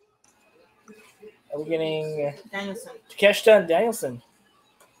 Are we getting Takeshita and Danielson?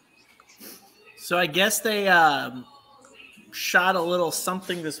 So I guess they shot a little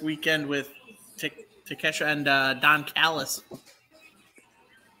something this weekend with Takeshita and Don Callis.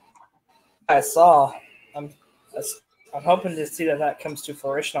 I saw. I'm hoping to see that comes to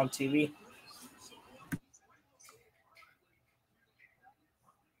fruition on TV.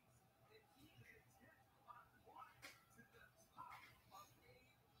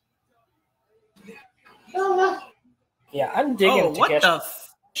 Yeah, I'm digging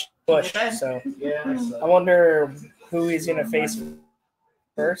Takeshi Bush. So I wonder who he's gonna face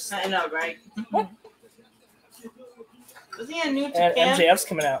first. I know, right? Was he a new And Japan? MJF's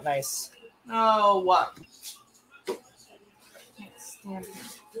coming out. Nice. Oh, what? Can't stand him.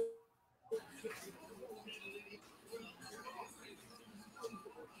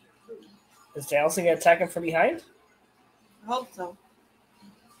 Is Danielson going to attack him from behind? I hope so.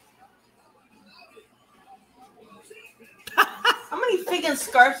 How many freaking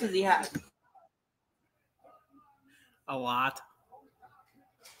scarves does he have? A lot.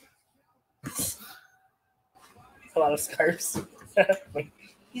 A lot of scarves.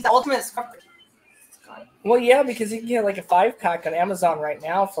 He's the ultimate scarf. Well, yeah, because you can get like a 5-pack on Amazon right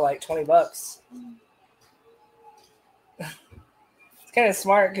now for like $20. It's kind of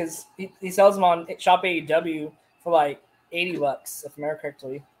smart because he sells them on Shop AEW for like $80, if I remember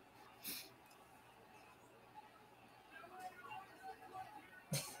correctly.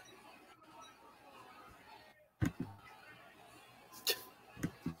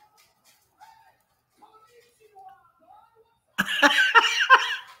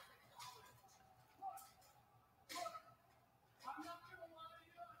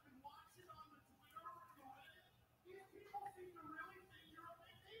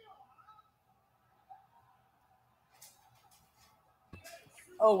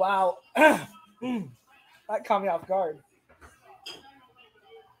 Oh, wow. That caught me off guard.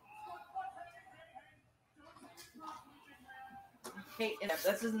 I hate it.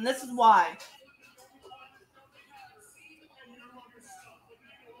 This is why.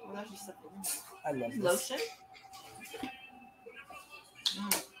 Oh, that's just I love this. lotion.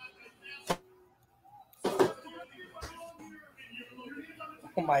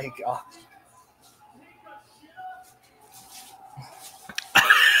 Oh, my God.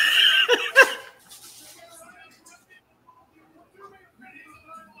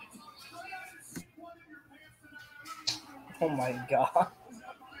 Oh, my God.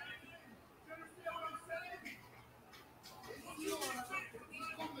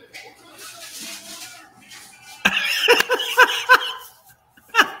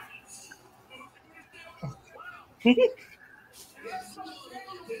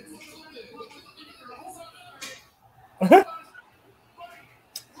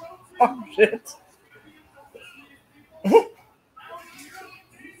 Oh, shit.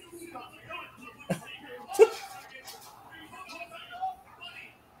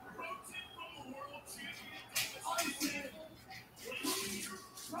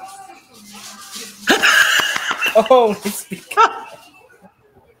 Oh, it's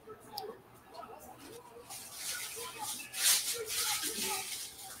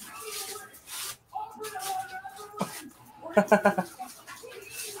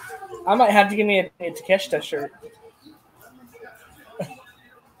I might have to give me a Takeshita shirt.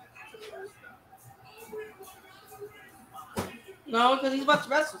 No, because he's about to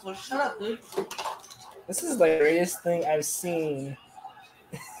wrestle, so shut up, dude. This is the greatest thing I've seen.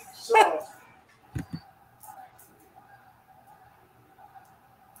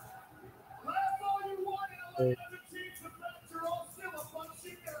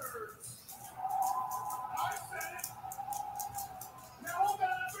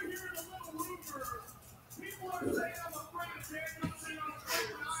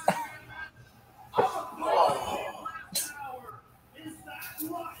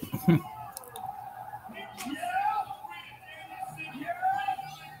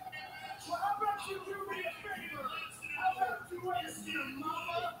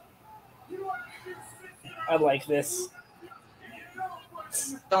 I like this.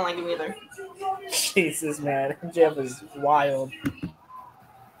 Don't like him either. Jesus, man. Jeff is wild.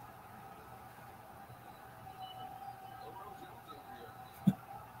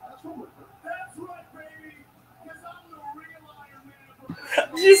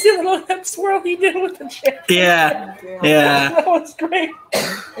 Did you see the little hip swirl he did with the chair? Yeah. That was great.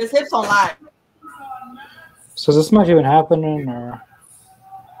 His hips don't lie. So is this match even happening, or?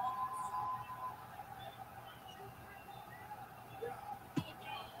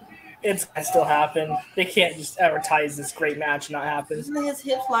 It's gonna still happen. They can't just advertise this great match and not happen. Doesn't his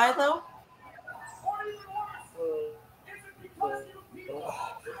hips lie, though?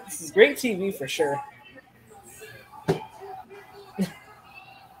 This is great TV for sure.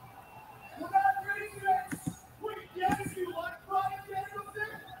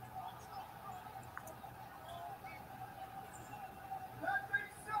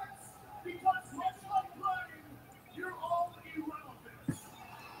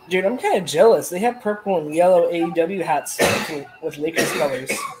 Dude, I'm kind of jealous. They have purple and yellow AEW hats with Lakers colors.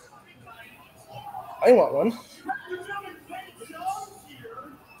 I want one.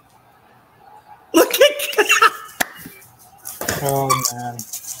 Look at Oh man.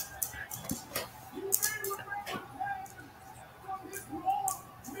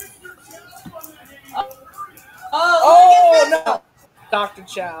 Oh no, Dr.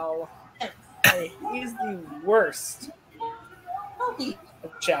 Chow. Hey, he's the worst.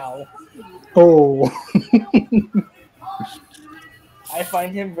 Chow. Oh. I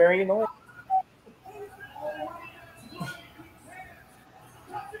find him very annoying.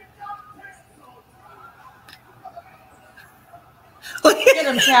 Get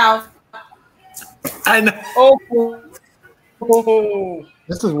him, Chow. I know. Oh.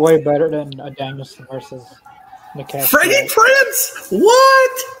 This is way better than a Danielson versus Nakash. Freddie Prinze.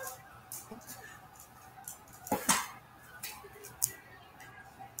 What?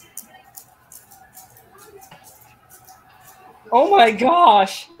 Oh my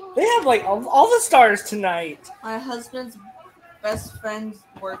gosh. They have like all the stars tonight. My husband's best friend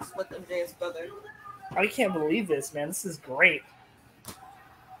works with MJ's brother. I can't believe this, man. This is great.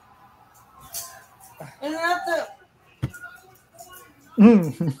 Isn't that the...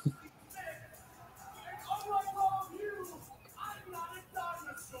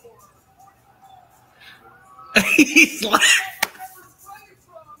 He's like,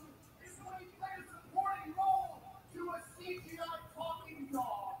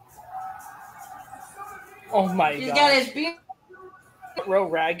 Oh my He's god. got his beard. Row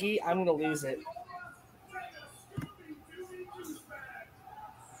Raggy, I'm gonna lose it.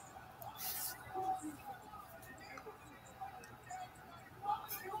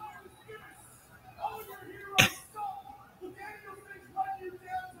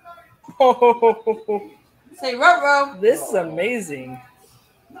 Oh, Say ruh-roh. this is amazing.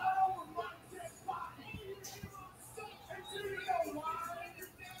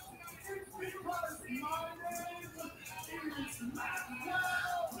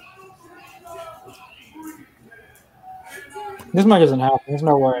 This match doesn't happen. There's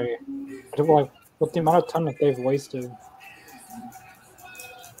no way. Like, with the amount of time that they've wasted.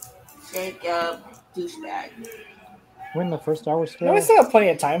 Jacob, douchebag. Win the first hour still. No, we still have plenty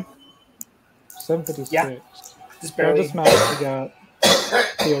of time. 7:56. Yeah. Just Yeah, barely. this match we got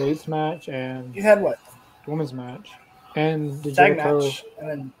the Elites match and You had what? the women's match and the Tag Jericho. match.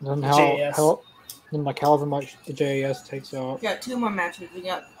 And Then the how JAS. then like however much the JAS takes out. We got two more matches. We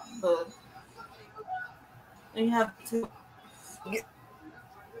got the... We have two...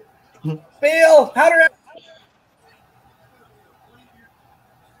 Bill, powder out.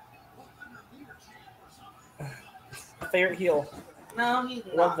 Favorite heel. No, he's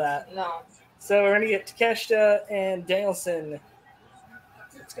Love not. that. No. So we're gonna get Takeshita and Danielson.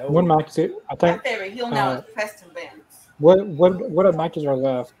 Let's go. One match, I My think. favorite heel now is Preston Vance. What matches are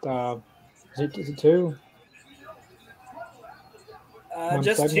left? Is it two? one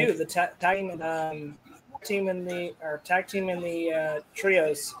Just segment? two. The tag team in the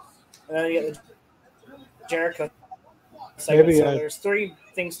trios, and then you get the Jericho segment. Maybe, So there's three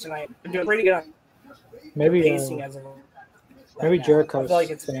things tonight. We're doing pretty good on Maybe pacing as of right maybe now. Jericho's I feel like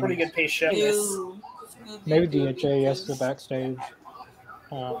it's a thing. pretty good pace show. Maybe the JAS the backstage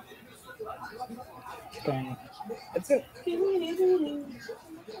thing. It's good.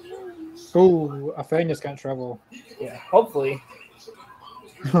 Ooh, a fan just got in trouble. Yeah, hopefully.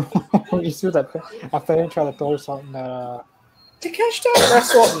 You see that a fan tried to throw something that Takeshita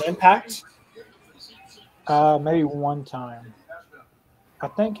wrestled an Impact. maybe one time. I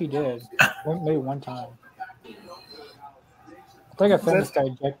think he did. Maybe one time. I think a fan just got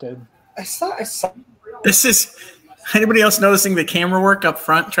ejected. I saw. this is. Anybody else noticing the camera work up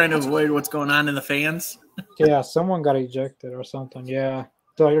front, trying to avoid what's going on in the fans? Yeah, someone got ejected or something. Yeah,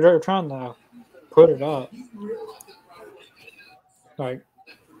 so they're trying to put it up. Like,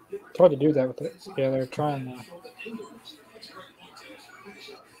 it's hard to do that with it. Yeah, they're trying to.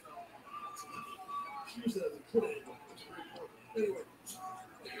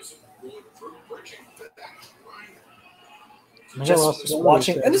 Just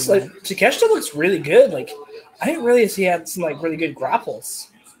watching, and just like Takeshita looks really good. Like, I didn't realize he had some like really good grapples.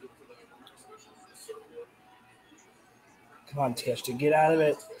 Come on, Takeshita, get out of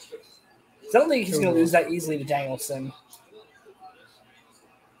it. I don't think he's going to lose that easily to Danielson.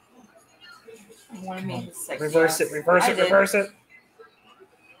 I want to meet his sexy Reverse ass. it, reverse I it, did. reverse it.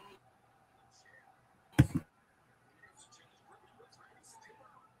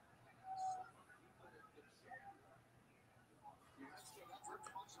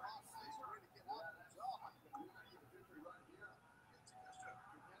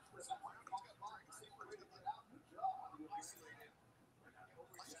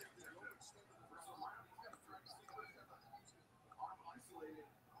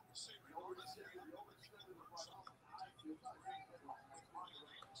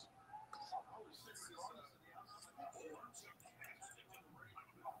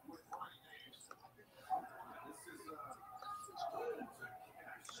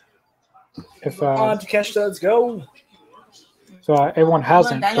 if On to catch those, go. so everyone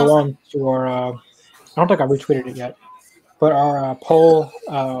hasn't, go on to our. I don't think I retweeted it yet, but our poll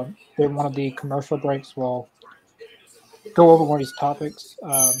during one of the commercial breaks will go over one of these topics.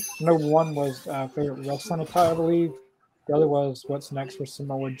 Number one was favorite wrestling attire, I believe. The other was what's next for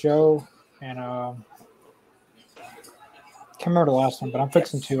Samoa Joe, and can't remember the last one, but I'm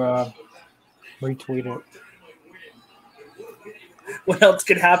fixing to retweet it. What else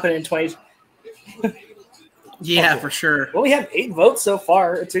could happen in 20? Yeah, for sure. Well, we have 8 votes so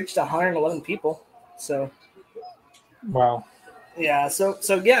far. It's reached 111 people. So, wow. Yeah. So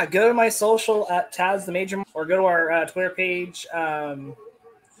yeah, go to my social at Taz the Major, or go to our Twitter page.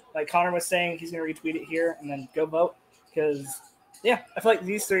 Like Connor was saying, he's going to retweet it here, and then go vote. Because yeah, I feel like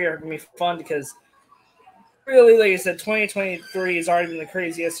these 3 are going to be fun because really, like I said, 2023 has already been the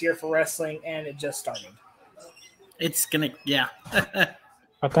craziest year for wrestling, and it just started. It's gonna, yeah.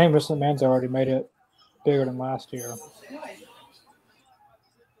 I think Vince McMahon's already made it bigger than last year.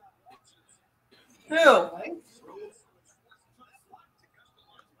 Who?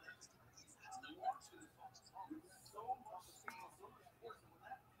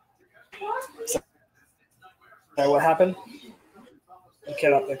 Sorry, what happened? You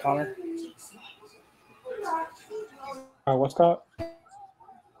cut out there, Connor. What's that?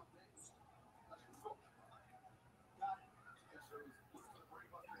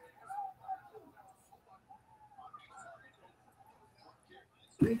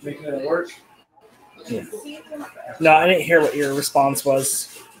 Making it work? Yeah. No, I didn't hear what your response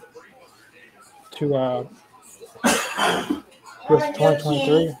was. To with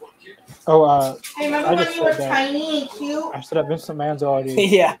 2023. Oh, Hey, remember I when just you were said that. tiny and cute? I said that Vince McMahon's already.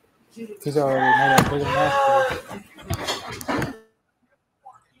 Yeah. He's already made it bigger than last year.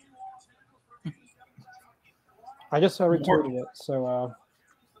 I just retweeted it. So,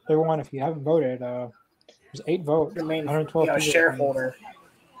 everyone, if you haven't voted, there's 8 votes. Your main 112 people. shareholder.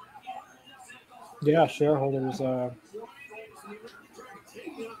 Yeah, shareholders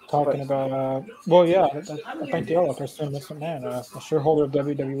talking about. Well, yeah, I think they are. Like they're saying Vince McMahon, a shareholder of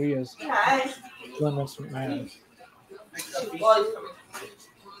WWE is doing Vince McMahon.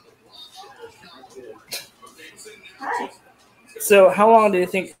 So, how long do you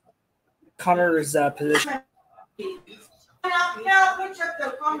think Connor's position?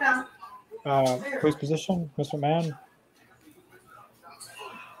 Calm down. Whose position? Mr. McMahon?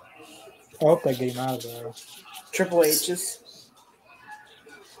 I hope they get him out of there. Triple H's.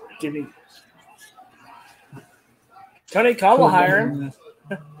 Give me. Tony Khan will hire him.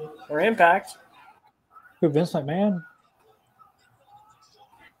 Or Impact. Who, Vince McMahon?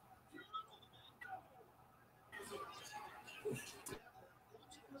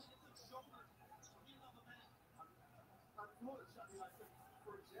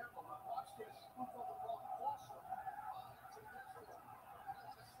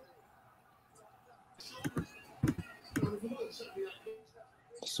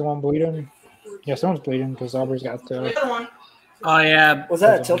 Someone bleeding? Yeah, someone's bleeding because Aubrey's got the. Oh yeah, Was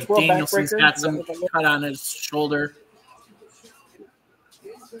that a tilt world Danielson's backbreaker? got some cut on his shoulder.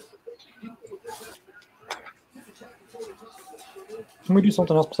 Can we do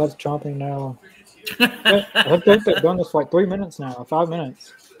something else besides chomping now? I think they've done this for like 3 minutes now, 5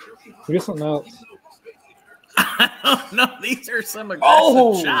 minutes. We do something else. I don't know. These are some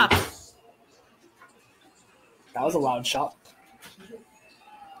aggressive shots. That was a loud shot.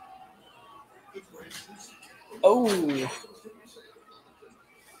 Oh.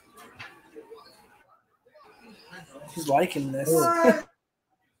 He's liking this.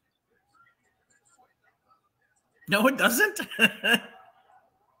 No, it doesn't.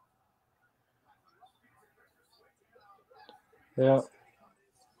 Yeah.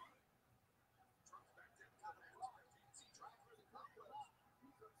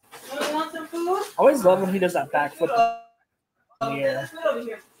 I always love when he does that backflip in the air.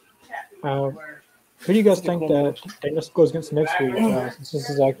 Who do you guys think that Daniels goes against next week? Since this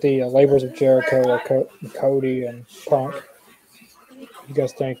is like the labors of Jericho, Cody, and Punk. You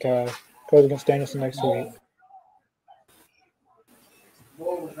guys think goes against Danielson next week?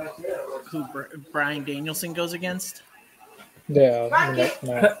 Who Bryan Danielson goes against? Yeah,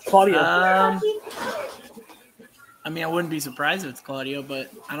 Claudio. I mean, I wouldn't be surprised if it's Claudio,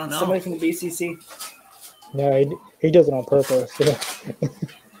 but I don't know. Somebody from the BCC. No, he does it on purpose.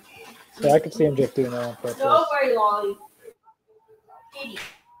 Yeah, I could see him just doing that on purpose. Don't worry, Lolly.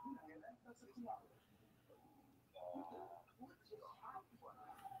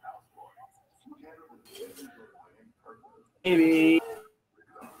 Maybe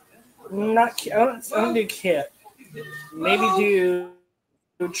not. I don't do Kit. Maybe do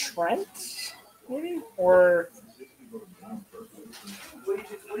Trent, maybe? Or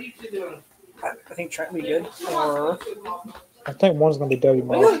I think Trent would be good. Or I think one's going to be W.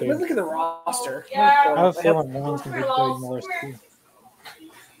 Morris. Let's look at the roster. I have a feeling one's going to be W. Morris too.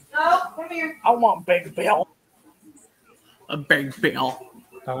 No, come here. I want Big Bill. A Big Bill.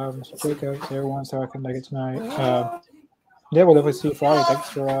 Mr. Jacob, everyone, so I can make it tonight. Yeah, we'll definitely see you Friday. Thanks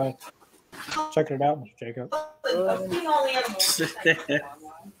for checking it out, Mr. Jacob.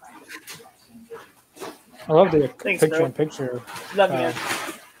 I love the picture-in-picture. Love you.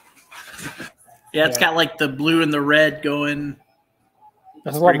 Yeah, it's got like the blue and the red going.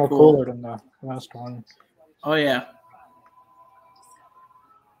 That's a lot more cooler than the last one. Oh, yeah.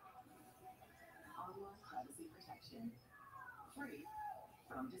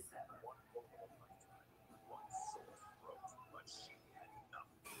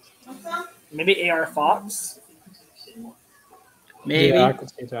 Maybe AR Fox. Maybe. Yeah, I can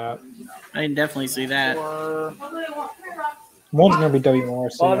see that. I can definitely see that. Or one's going to be W.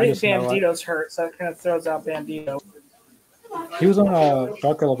 Morris. Well, I think Bandito's hurt, so it kind of throws out Bandito. He was on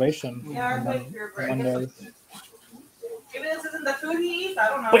Dark Elevation on Monday. Maybe this isn't the food he eats. I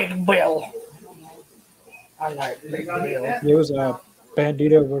don't know. Big Bill. I like Big Bill. It was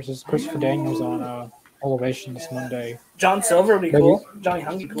Bandito versus Christopher Daniels on Elevation this Monday. John Silver would be cool. Johnny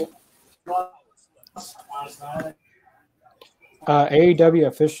Hung would be cool. AEW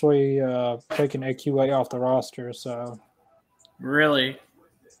officially taking AQA off the roster, so Really?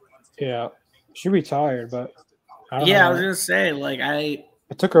 yeah, she retired, but I don't Yeah, know. I was gonna say, like,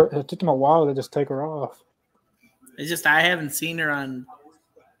 It took them a while to just take her off. it's just I haven't seen her on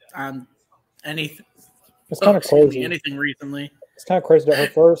anything. It's kind of crazy. Anything recently. It's kind of crazy that her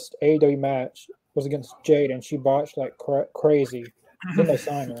first AEW match was against Jade, and she botched like crazy. Then they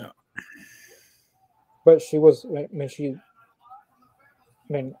signed her, but she was. I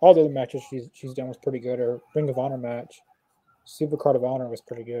mean, all the other matches she's done was pretty good. Her Ring of Honor match, Supercard of Honor, was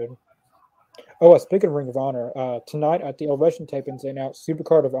pretty good. Oh, speaking of Ring of Honor, tonight at the Elevation tapings, they announced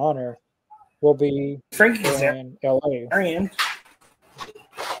Supercard of Honor will be in LA. Arian.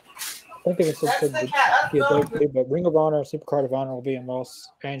 I think it said but Ring of Honor, Supercard of Honor will be in Los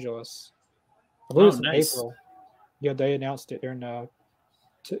Angeles. I believe it's in April. Yeah, they announced it during on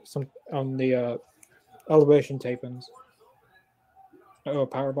the Elevation tapings. Oh,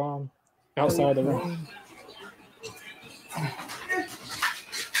 powerbomb outside the ring.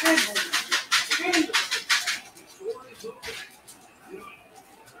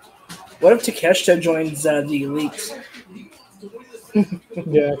 What if Takeshita joins the Elite?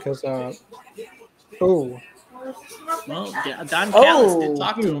 Yeah, because Well, yeah, Don Callis did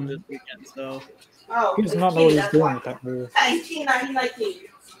talk to him this weekend, so he does not know what he's doing with that move. 1919.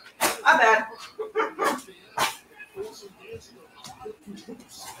 My bad.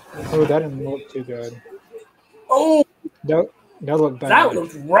 Oh, that didn't look too good. Oh, that looked bad. That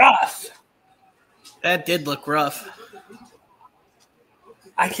looked rough. that did look rough.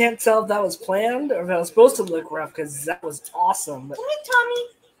 I can't tell if that was planned or if that was supposed to look rough because that was awesome. But Tommy.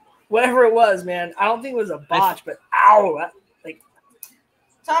 whatever it was, man, I don't think it was a botch, but ow,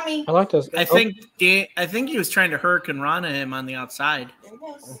 Tommy. I like this. I think he was trying to Hurricane Rana him on the outside. There it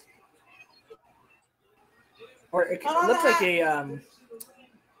goes. or it looked like a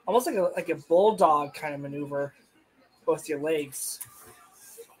almost like a bulldog kind of maneuver with your legs.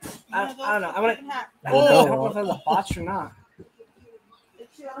 I don't know. I don't know if that was a botch or not.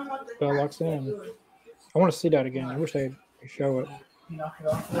 Bell locks in. I want to see that again. I wish they'd show it.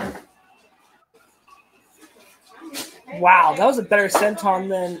 Wow, that was a better senton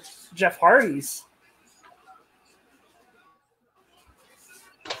than Jeff Hardy's.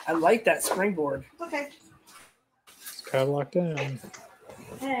 I like that springboard. Okay. It's kind of locked in.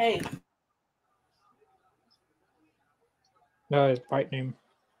 Hey. No, he's biting him.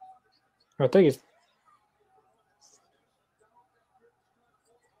 I think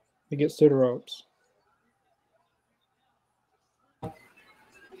he gets through the ropes.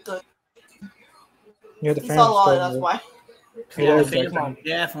 Good. Yeah, the He fans saw Lolly, still that's why. Yeah, I Yeah, think come on.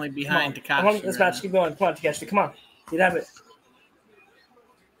 definitely behind the Come on, this match keep going. Come on, Takeshi. Come on. You'd have it.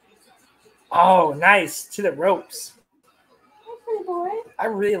 Oh, nice. To the ropes. I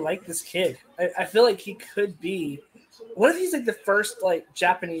really like this kid. I feel like he could be. What if he's like the first like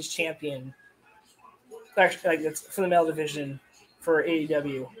Japanese champion? Actually, like it's for the male division for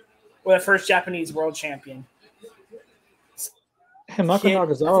AEW, or the first Japanese world champion. Hey, Michael Kid-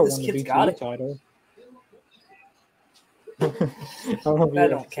 Nagasawa this won the kid's got BTE it. title. I don't know if That you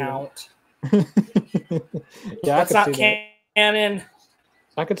don't ever count. see it. Yeah, That's I not could see that. canon.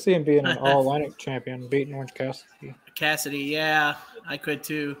 I could see him being an All-Atlantic champion, beating Orange Cassidy. Cassidy, yeah, I could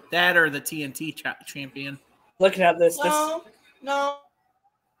too. That or the TNT champion. Looking at this, No.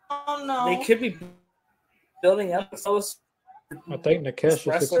 they could be building up those I think Nikesh just looks to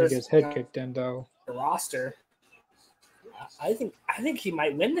wrestlers get his head kicked in, though. roster. I think he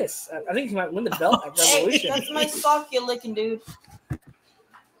might win this. I think he might win the belt at Revolution. Hey, that's my sock you're licking, dude.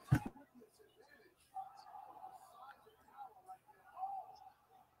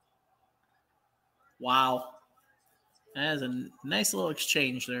 Wow. That is a nice little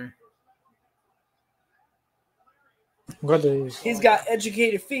exchange there. What is? He's got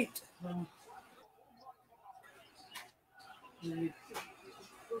educated feet.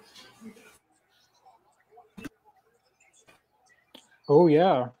 Oh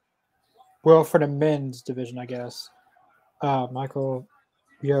yeah. Well, for the men's division, I guess. Michael,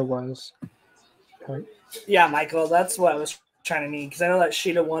 was. Okay. Yeah, Michael, that's what I was trying to mean because I know that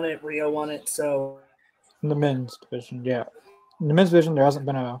Sheeta won it, Rio won it, so. In the men's division, yeah. In the men's division, there hasn't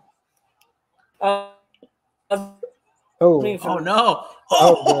been a. Oh no!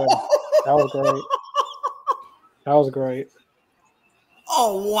 That was great. That was great.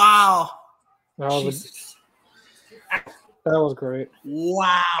 Oh wow! That was great.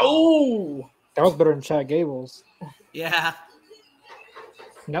 Wow! Oh, that was better than Chad Gable's. Yeah.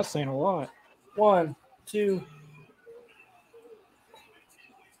 And that's saying a lot. 1, 2.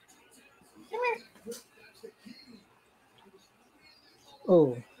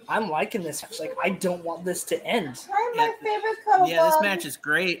 Oh. I'm liking this. Like, I don't want this to end. Try my favorite cover. Yeah, this match is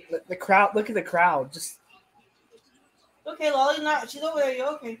great. The crowd, look at the crowd. Just okay, Lolly, not she's over there. You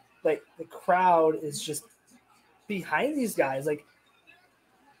okay? Like the crowd is just behind these guys. Like,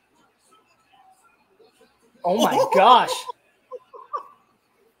 oh my gosh!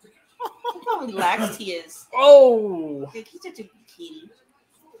 Look how relaxed he is. Oh, Like, he's such a kitty.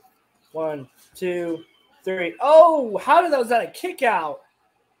 1, 2, 3. Oh, how did that? Was that a kick out?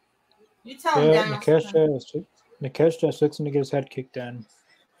 You tell him Yeah, down. Nikesh just fixing to get his head kicked in.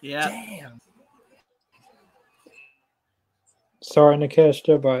 Yeah. Damn. Sorry,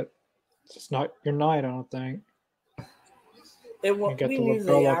 Nikesh, but it's not your night, I don't think. We knew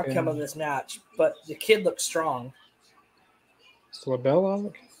the outcome of this match, but the kid looked strong. Is LaBelle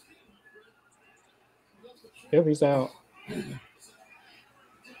out? Yep, he's out. That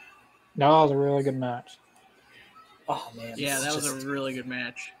was a really good match. Oh man. Yeah, that was a really good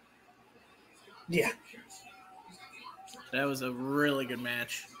match. Yeah. That was a really good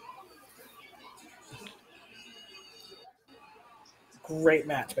match. Great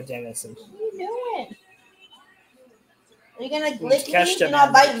match by Danielson. What are you doing? Are you gonna lick me Takeshita, and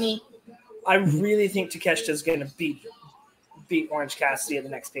not man. bite me? I really think Takeshita's going to beat Orange Cassidy at the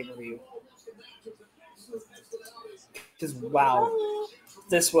next pay-per-view. Because, wow,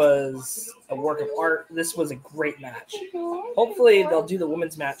 this was a work of art. This was a great match. Hopefully, they'll do the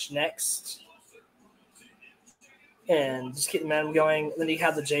women's match next and just get the men going. And then you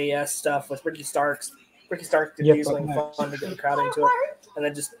have the JS stuff with Ricky Starks. Ricky Starks could be something fun to get the crowd into it. And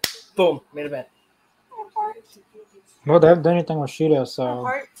then just, boom, main event. Well, they haven't done anything with Sheeta, so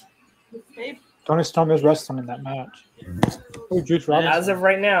Babe. Tony Storm is wrestling in that match. Oh, Juice Robinson. As of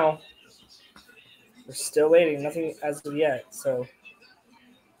right now, we're still waiting. Nothing as of yet. So,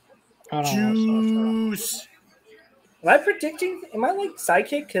 I don't know. Juice. am I predicting? Am I like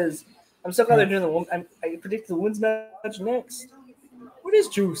sidekick? Because I'm so glad they're doing the woman. I predict the women's match next. What is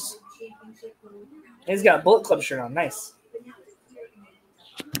Juice? And he's got a Bullet Club shirt on. Nice.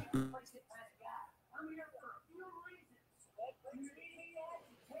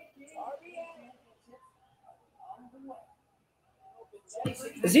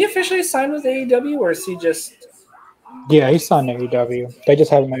 Is he officially signed with AEW, or is he just? Yeah, he's signed to AEW. They just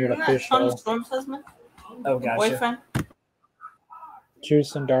haven't made it Isn't that Tony official. Storm's husband? Oh, gotcha. Boyfriend?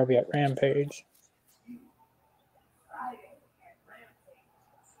 Juice and Darby at Rampage.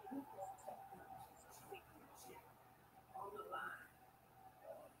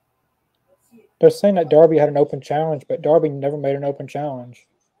 They're saying that Darby had an open challenge, but Darby never made an open challenge.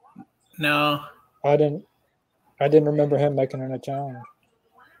 No. I didn't remember him making a challenge.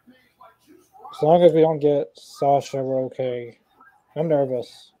 As long as we don't get Sasha, we're okay. I'm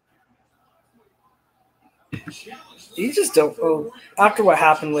nervous. You just don't. Oh, after what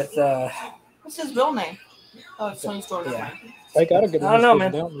happened with What's his real name? Oh, it's Tony Storm. Yeah. They gotta get. I don't know,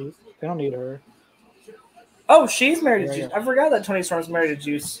 man. They don't need her. Oh, she's married to Yeah. Juice. I forgot that Tony Storm's married to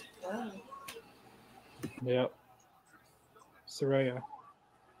Juice. Yep. Saraya.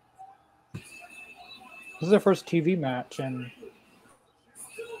 This is their first TV match in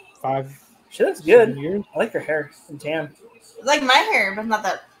 5 She looks good. years. I like her hair and tan. It's like my hair, but not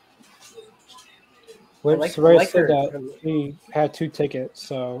that. Which I Saraya like said her. that she had 2 tickets.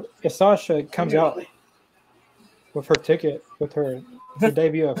 So if Sasha comes out with her ticket, with her the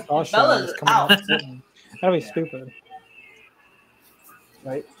debut of Sasha Bella's is coming out. out soon, that'd be stupid.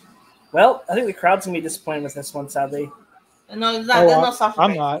 Right. Well, I think the crowd's gonna be disappointed with this one, sadly. No, it's not. There's no Sasha I'm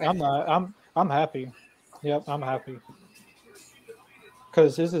Banks. not. I'm not. I'm happy. Yep, I'm happy.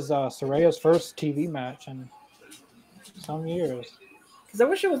 Because this is Saraya's first TV match in some years. Because I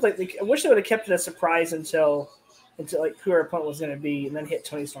wish it was I wish they would have kept it a surprise until like who her opponent was gonna be, and then hit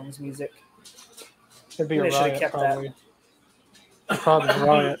Tony Storm's music. It'd be a They should have riot, kept probably. Probably a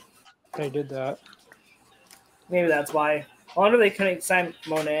riot. They did that. Maybe that's why. I wonder if they couldn't sign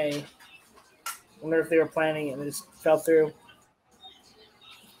Monet. I wonder if they were planning it and it just fell through.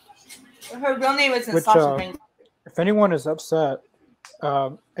 Her real name isn't Which, Sasha Banks. if anyone is upset,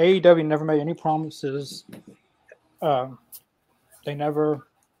 AEW never made any promises. They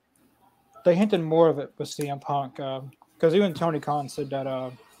hinted more of it with CM Punk. Because even Tony Khan said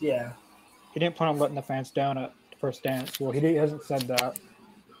that Yeah. he didn't plan on letting the fans down at the first dance. Well, he hasn't said that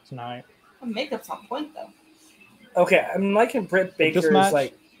tonight. Her makeup's on point though. Okay, I'm liking Britt Baker's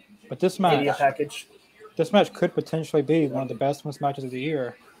But this media match, package. this match could potentially be one of the best matches of the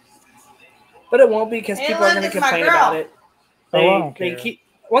year. But it won't be because Hey, people are look, going to it's my complain girl. about it. I don't They care. keep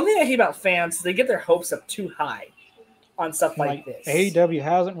one thing I hate about fans is they get their hopes up too high on stuff like this. AEW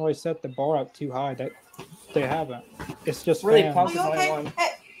hasn't really set the bar up too high. That they haven't. It's just Really, fans. Punk Are is you the only okay? one. Hey,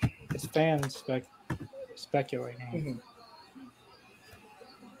 It's fans speculating. Mhm.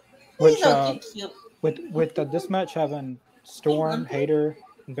 Which he's so cute. with this match having Storm, Hayter,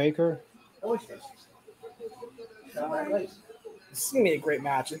 and Baker, This is gonna be a great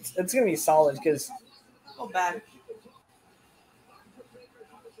match. It's gonna be solid because So bad.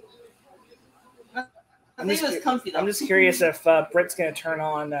 I think it was comfy though. I'm just curious if Britt's gonna turn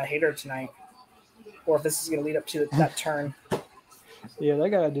on Hater tonight, or if this is gonna lead up to that turn. yeah, they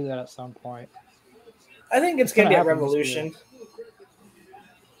gotta do that at some point. I think it's It's gonna be gonna a happen this Revolution.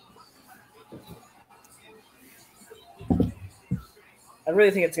 I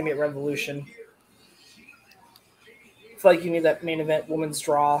really think it's gonna be a Revolution. I feel like you need that main event women's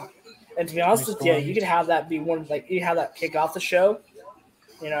draw, and to be honest with you, you could have that be one you have that kick off the show.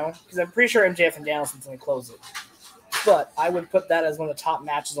 You know, because I'm pretty sure MJF and Danielson's going to close it. But I would put that as one of the top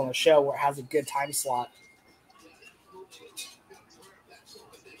matches on the show where it has a good time slot.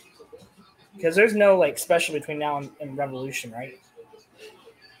 Because there's no special between now and Revolution, right?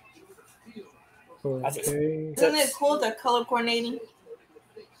 Okay. Isn't it cool the color coordinating?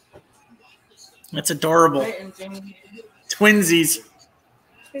 That's adorable. Right, and Jamie. Twinsies.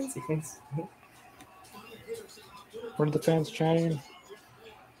 What are the fans chanting?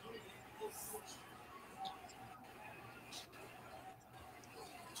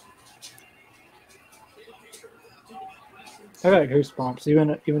 I got goosebumps,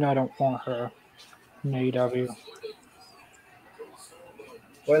 even though I don't want her in AEW.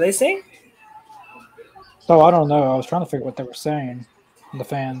 What are they saying? So I don't know. I was trying to figure what they were saying. The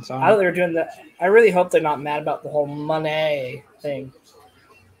fans. I thought they were doing that. I really hope they're not mad about the whole money thing.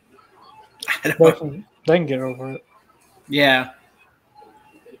 They can get over it. Yeah.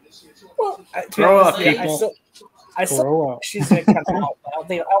 Well, Grow up, people. I still Grow up. she's going to come out. I don't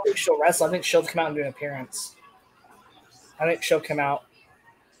think she'll wrestle. I think she'll come out and do an appearance. I think she'll come out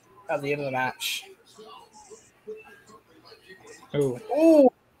at the end of the match. Ooh, Ooh,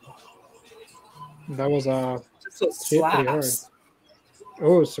 that was just those shit pretty hard. slaps.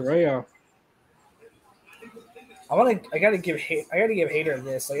 Oh, Saraya. I gotta give Hater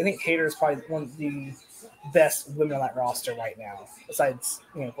this. I think Hater is probably one of the best women on that roster right now. Besides,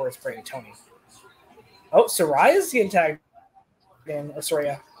 of course, Brady Tony. Oh, Saraya's getting tagged in.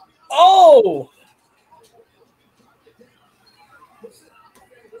 Saraya. Oh!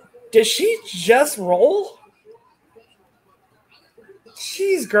 Did she just roll?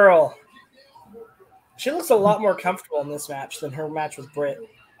 Jeez, girl. She looks a lot more comfortable in this match than her match with Britt.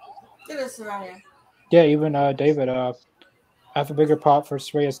 It is Saraya. Yeah, even David. I have a bigger pop for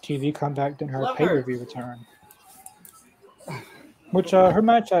Saraya's TV comeback than her Love her. pay-per-view return. Which her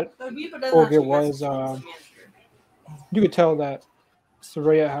match at The Reaper doesn't Full actually Gear was wrestle, she's a manager. you could tell that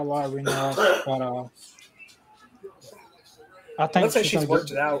Saraya had a lot of ring rust, but I think Looks like she's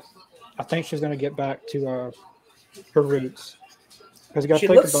worked it out. I think she's gonna get back to her roots. Because you got She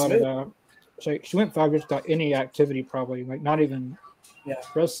to think looks about it. She went 5 years without any activity, probably not even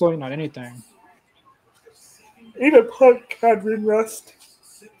wrestling, not anything. Even Punk had ring rust.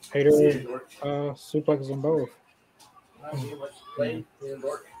 Hater suplexes them both.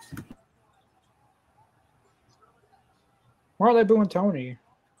 Why are they booing Tony?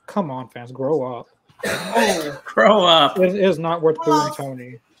 Come on, fans, grow up. Oh, grow up. It is not worth booing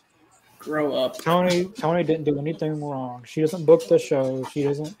Tony. Grow up. Tony didn't do anything wrong. She doesn't book the show. She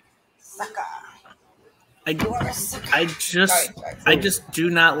doesn't. I just do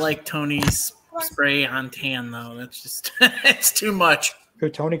not like Tony's spray on tan though. That's just it's too much. Who,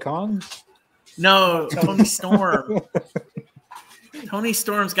 Tony Khan? No, Tony Storm. Tony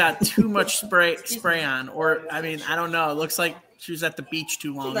Storm's got too much spray on, or I mean, I don't know. It looks like she was at the beach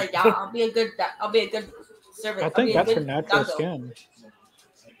too long. She's like, yeah, I'll be a good servant. I think that's her natural skin.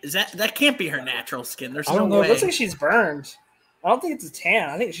 Is that can't be her natural skin? There's I no don't know. way. It looks like she's burned. I don't think it's a tan.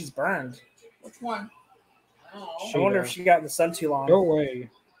 I think she's burned. Which one? I wonder if she got in the sun too long. Go away.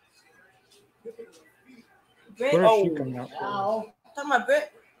 Brit? Where is she coming out from? Talking about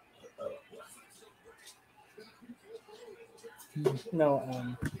Brit?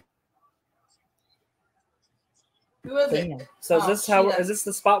 No. Who is it? Damn. So is this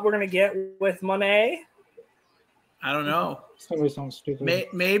the spot we're gonna get with Monet? I don't know. Somebody sounds stupid.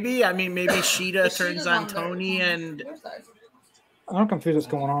 Maybe. I mean, maybe Sheeta turns on Tony, and I'm confused what's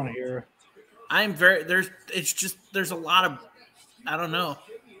going on here. I'm very there's a lot of I don't know.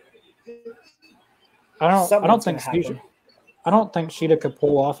 I don't Something's think gonna happen. I don't think Sheeta could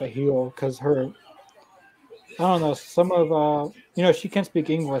pull off a heel because her. I don't know. Some of she can speak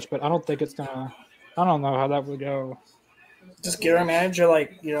English, but I don't think it's gonna. I don't know how that would go. Just get her a manager,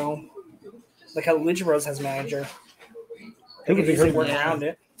 like how Lucha Bros has a manager. They could easily work around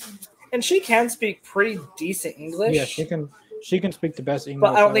it. And she can speak pretty decent English. Yeah, she can. She can speak the best English.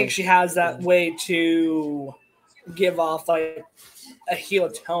 But I don't think she has that way to give off like a heel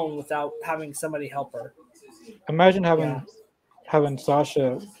tone without having somebody help her. Imagine having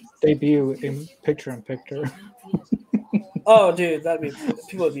Sasha debut in picture-in-picture. Oh, dude,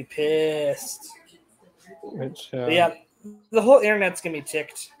 people would be pissed. Which, But yeah, the whole internet's gonna be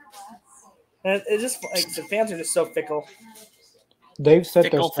ticked. And it just like the fans are just so fickle. They've set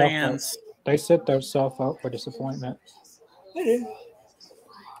Fickle themselves fans. up. They set themselves up for disappointment. They do.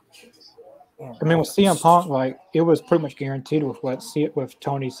 I mean, with CM Punk, like it was pretty much guaranteed with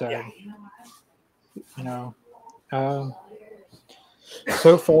Tony said. Yeah.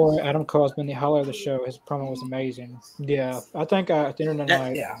 So far, Adam Cole has been the highlight of the show. His promo was amazing. Yeah, I think at the end of the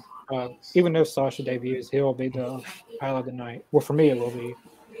night, even though Sasha debuts, he'll be the highlight of the night. Well, for me, it will be.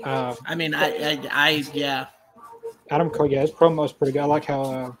 I mean, I Adam Cole, his promo was pretty good. I like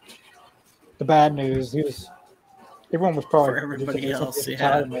how the bad news. Everyone was probably for everybody else. Yeah,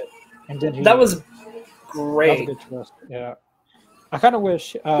 retirement, and then That was great. That was a good twist. Yeah, I kind of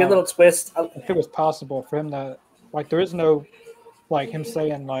wish Good little twist. if it was possible for him to there is no him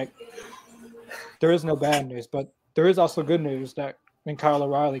saying there is no bad news, but there is also good news that when Kyle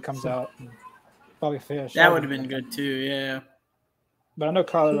O'Reilly comes out, and Bobby Fish. that would have been good too. Yeah, but I know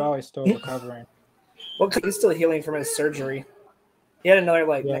Kyle O'Reilly's still recovering. Well, he's still healing from his surgery. He had another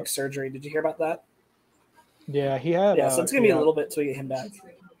neck surgery. Did you hear about that? Yeah, he had. Yeah, so it's gonna be a little bit till we get him back.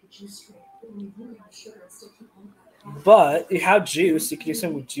 But you have Juice. You can do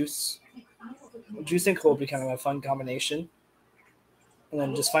something with Juice. Juice and Cole would be kind of a fun combination. And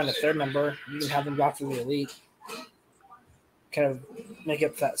then just find a third member. You can have them go after the Elite. Kind of make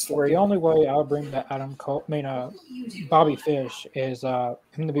up that story. The only way I'll bring back Bobby Fish is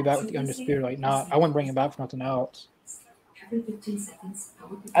him to be back with the Undisputed. I wouldn't bring him back for nothing else.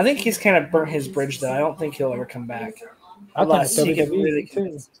 I think he's kind of burnt his bridge, though. I don't think he'll ever come back. I Unless think he gets WWE really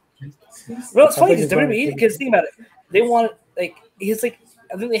too. Well, it's funny because think WWE, it's because think about it, they want I think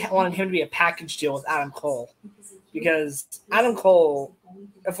they wanted him to be a package deal with Adam Cole because Adam Cole,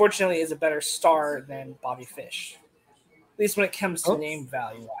 unfortunately, is a better star than Bobby Fish, at least when it comes to name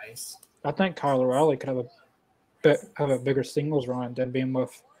value wise. I think Kyle O'Reilly could have a bigger singles run than being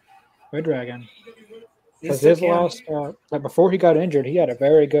with Red Dragon. Because his last, before he got injured, he had a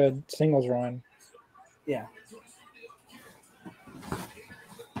very good singles run. Yeah.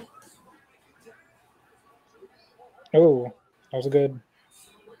 Oh, that was a good.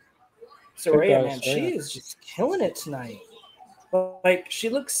 Soraya, man, she is just killing it tonight. She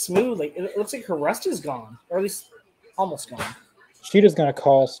looks smooth. It looks like her rust is gone, or at least almost gone. Sheeta's going to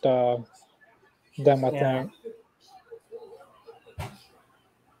cost them, I think.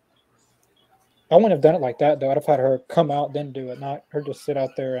 I wouldn't have done it like that, though. I'd have had her come out, then do it, not her just sit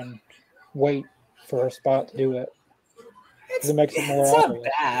out there and wait for her spot to do it. It makes it more obvious.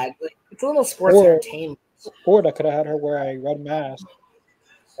 Not bad. It's a little sports entertainment. Or I could have had her wear a red mask.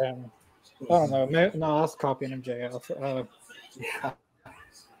 And I don't know. No, that's copying MJF. Yeah.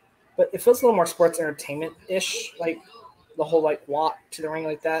 But it feels a little more sports entertainment-ish, the whole walk to the ring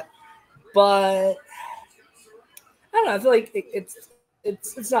like that. But I don't know. I feel like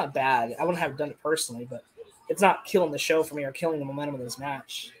it's not bad. I wouldn't have done it personally, but it's not killing the show for me or killing the momentum of this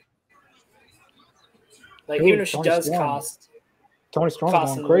match. Like, even if she does cost Tony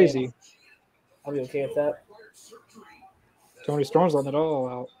Storm's going crazy. I'll be okay with that. Tony Storm's letting it all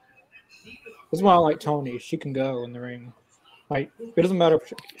out. This is why I like Tony. She can go in the ring. Like, it doesn't matter.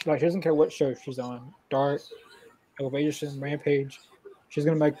 She doesn't care what show she's on. Dark, Elevation, Rampage. She's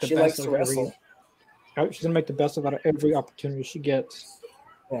gonna make the best of every. She's gonna make the best of out of every opportunity she gets.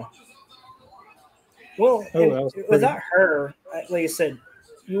 Yeah. Well, without her, like I said,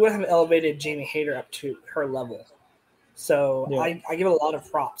 you would have elevated Jamie Hayter up to her level. So yeah. I give a lot of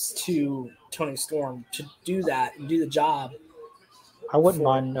props to Tony Storm to do that and do the job. I wouldn't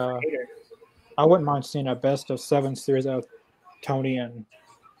mind. I wouldn't mind seeing a best of 7 series of Tony and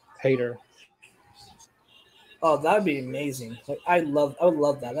Hayter. Oh, that would be amazing! Like, I would love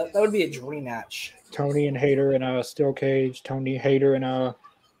that. That would be a dream match. Tony and Hayter in a steel cage. Tony Hayter in a.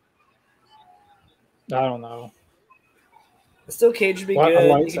 I don't know. A steel cage would be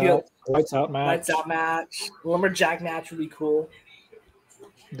good. Lights out match. Lights out match. Lumberjack match would be cool.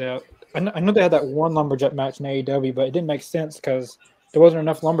 Yeah, I know they had that one lumberjack match in AEW, but it didn't make sense because there wasn't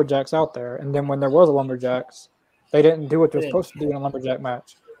enough lumberjacks out there. And then when there was a lumberjacks, they didn't do what they were supposed to do in a lumberjack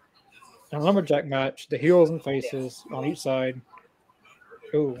match. In a lumberjack match, the heels and faces on each side.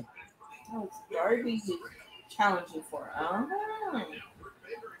 Ooh. Oh, it's Darby challenging for him.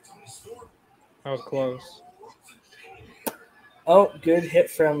 That was close. Oh, good hit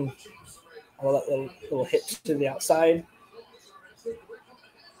from that little hit to the outside.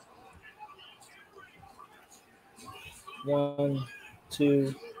 One,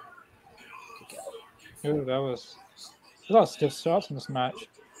 two. Kick out. Ooh, that was a lot of stiff shots in this match.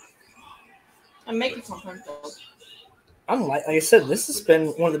 I'm making something though. Like I said, this has been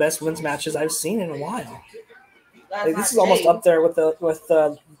one of the best women's matches I've seen in a while. Like, this is almost up there with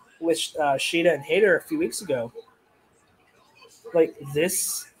Shida and Hayter a few weeks ago. Like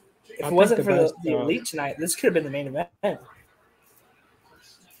this, if it wasn't for the Elite tonight, this could have been the main event. I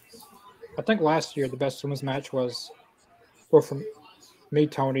think last year the best women's match was, from me,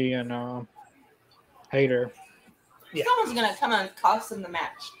 Tony, and Hayter. Yeah. Someone's gonna come and cost them the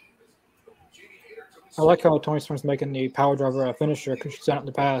match. I like how Tony Storm's making the power driver a finisher because she's done it in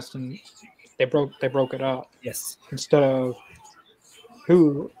the past, and they broke it up. Yes. Instead of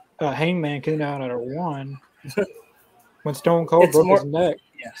Hangman came out at a 1. When Stone Cold broke his neck.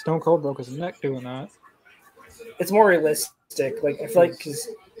 Yeah. Stone Cold broke his neck doing that. It's more realistic. Like, I feel like because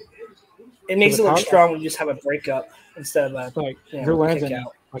it makes it look strong when you just have a breakup instead of you're landing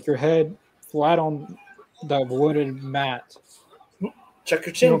like your head flat on the wooded mat. Check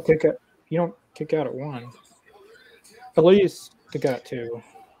your chin. You don't kick out at 1. At least kick out at 2.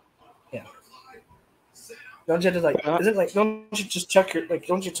 Yeah. Don't you have to don't you just check your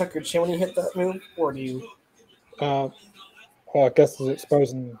chin when you hit that move, or do you? Well, I guess it's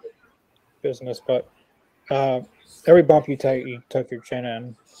exposing business, but every bump you take, you tuck your chin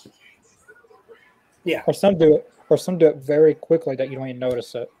in. Yeah. Or some do it very quickly that you don't even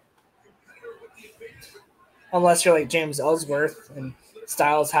notice it. Unless you're like James Ellsworth and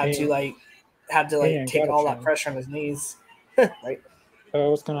Styles had to take all that pressure on his knees. Right.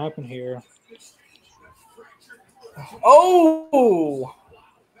 What's gonna happen here? Oh!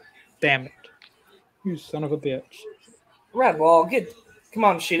 Damn it! You son of a bitch! Redwall, come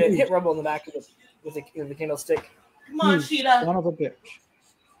on, Shida, hit Rebel in the back with the candlestick. Come on, Shida! Son of a bitch!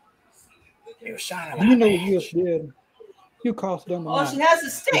 You know what you just did? You cost them. Oh, she has the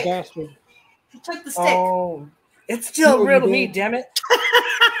stick. You bastard! She took the stick. Oh, it's still real to me, damn it!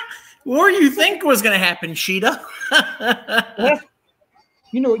 What do you think was going to happen, Shida?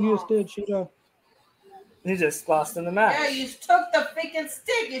 You know what you just did, Shida? You just lost in the match. Yeah, you took the freaking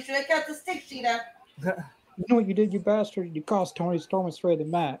stick. You should have kept the stick, Shida. You know what you did, you bastard? You cost Tony Storm and Stray the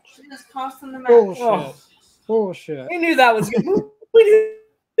match. You just cost him the match. Bullshit. Oh. Bullshit. We knew that was going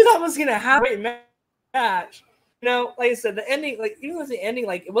to happen. Match. You know, like I said, the ending, like even with the ending,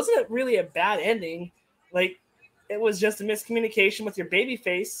 like it wasn't really a bad ending. Like it was just a miscommunication with your baby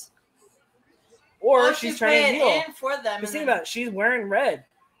face. Or she's turning heel. For them. Just think about it. She's wearing red.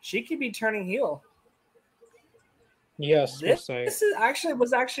 She could be turning heel. Yes, this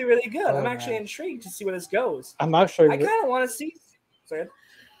was actually really good. I'm actually intrigued to see where this goes. I'm actually. I kind of want to see. Sorry.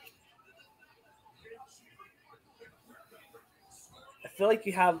 I feel like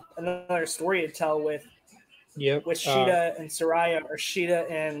you have another story to tell with Shida and Saraya, or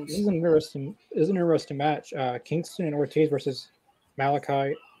Shida and. This is an interesting match. Kingston and Ortiz versus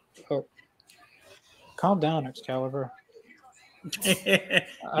Malachi. Oh, calm down, Excalibur. He's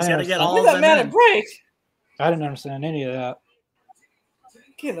got to get all of that them man in. a break. I didn't understand any of that.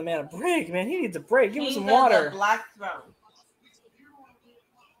 Give the man a break, man. He needs a break. Give him some does water. a black throne.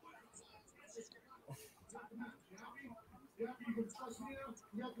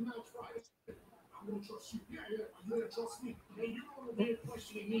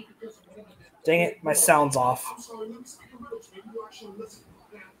 Dang it, my sound's off. Oh,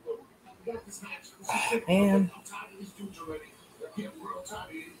 man.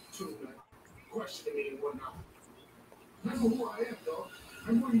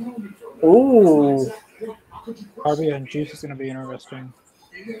 Ooh. Harvey and Juice is going to be interesting.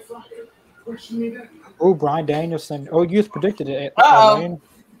 Oh, Bryan Danielson. Oh, you just predicted it. Lane.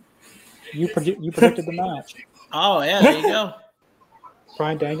 You predicted the match. Oh, yeah, there you go.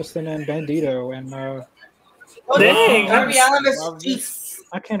 Bryan Danielson and Bandito. And dang. Darby Allin versus Chiefs.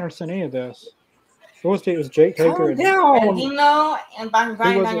 I can't understand any of this. What was it? It was Jake Hager. Calm down. Bandito and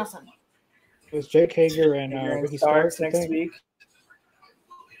Bryan Danielson. It was Jake Hager and Ricky Starks next week.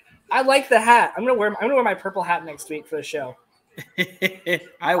 I like the hat. I'm gonna wear my purple hat next week for the show.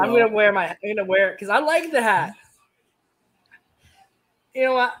 I'm gonna wear it because I like the hat. You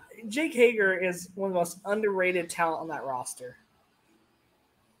know what? Jake Hager is one of the most underrated talent on that roster.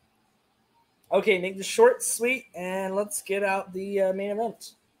 Okay, make this short, sweet, and let's get out the main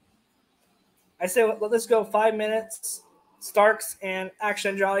event. I say let's go 5 minutes. Starks and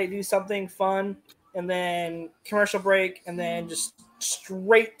Action Andrade do something fun, and then commercial break, and then just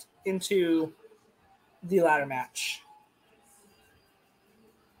straight into the ladder match.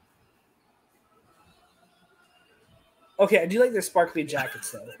 Okay, I do like their sparkly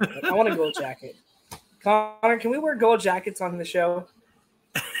jackets, though. I want a gold jacket. Connor, can we wear gold jackets on the show?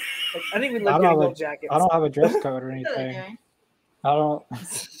 I think we look good in gold jackets. I don't have a dress code or anything. I don't.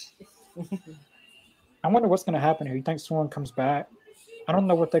 I wonder what's going to happen here. You think someone comes back? I don't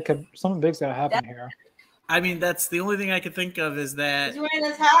know what they could. Something big's got to happen here. I mean, that's the only thing I could think of is that He's wearing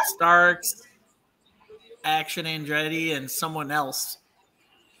his hat. Starks, Action Andretti, and someone else.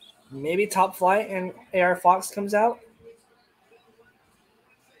 Maybe Top Flight and AR Fox comes out.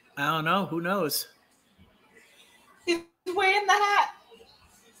 I don't know. Who knows? He's wearing the hat.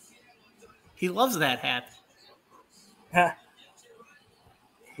 He loves that hat.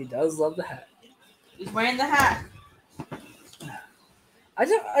 He does love the hat. He's wearing the hat. I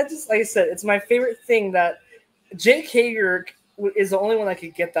just like I said, it's my favorite thing that Jake Hager is the only one that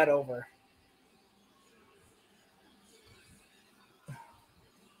could get that over.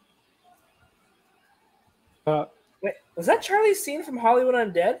 Wait, was that Charlie Sheen from Hollywood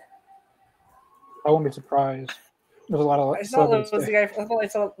Undead? I won't be surprised. There's a lot of. I thought it was the guy. I thought I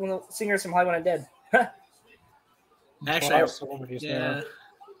saw one of the singers from Hollywood Undead. Actually, yeah. There.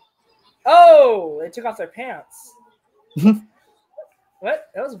 Oh, they took off their pants. What?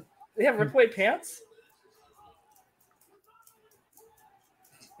 That was. They have ripaway pants.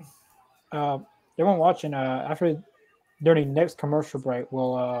 Everyone watching. After during the next commercial break,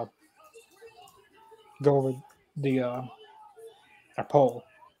 we'll go over the our poll.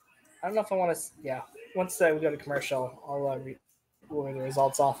 I don't know if I want to. Yeah, once we go to commercial, I'll go over the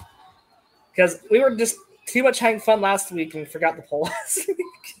results off because we were just too much having fun last week and we forgot the poll last week.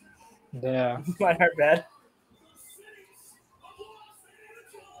 Yeah, my heart bad.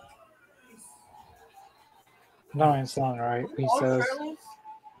 No, it's not right. He says.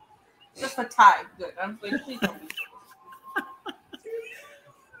 Just a tie. Good. I'm please don't be.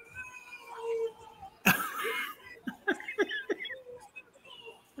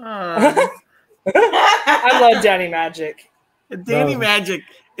 I love Danny Magic. Danny Magic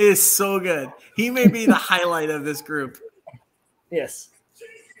is so good. He may be the highlight of this group. Yes.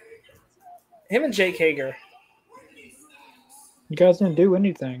 Him and Jake Hager. You guys didn't do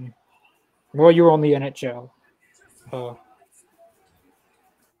anything. Well, you were on the NHL. I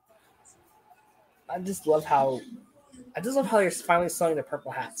just love how they're finally selling the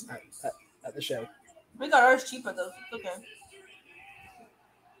purple hats at the show. We got ours cheaper though. It's okay.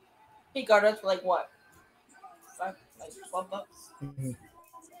 He got us for like what? $12. Mm-hmm.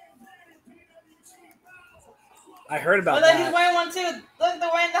 I heard about that. He's wearing one too. Look, they're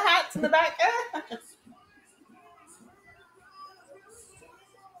wearing the hats in the back.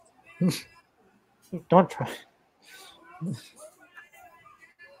 Don't try.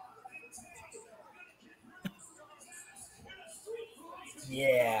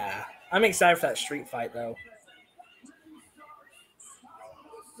 Yeah. I'm excited for that street fight though.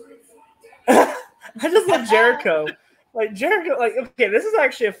 I just love Jericho. Okay, this is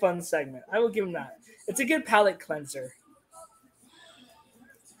actually a fun segment. I will give him that. It's a good palate cleanser.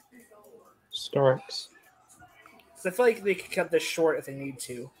 Starks. So I feel like they could cut this short if they need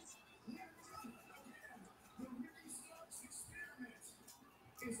to.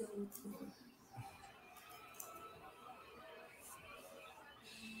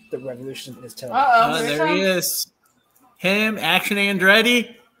 the Revolution is telling. There he is. Him, Action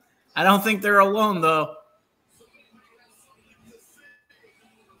Andretti. I don't think they're alone, though.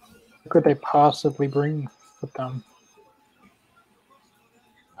 What could they possibly bring with them?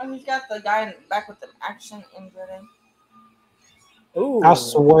 Oh, he's got the guy back with the Action Andretti. Ooh. I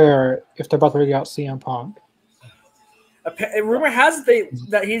swear, if they're about to bring out CM Punk. Rumor has it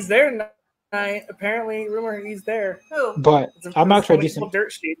that he's there tonight. Apparently, rumor he's there. Who? But I'm actually a decent.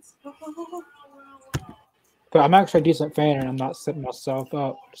 Dirt sheets. But I'm actually a decent fan, and I'm not setting myself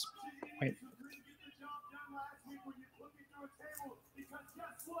up. Just wait.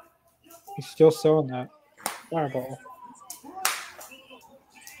 He's still selling that fireball.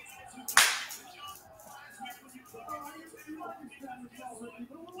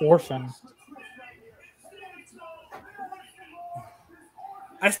 Orphan.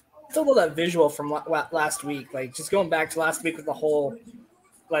 I still love that visual from last week. Like, just going back to last week with the whole,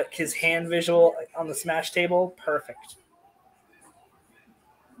 like, his hand visual on the smash table. Perfect.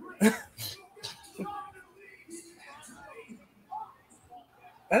 I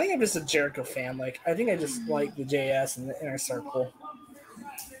think I'm just a Jericho fan. Like, I think I just like the JS and the Inner Circle.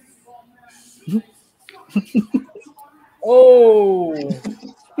 Oh.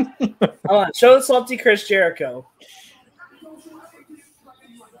 Hold on. Show Salty Chris Jericho.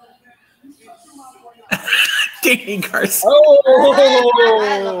 Danny Garcia. Oh.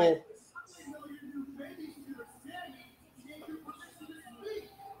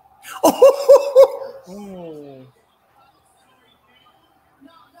 Oh.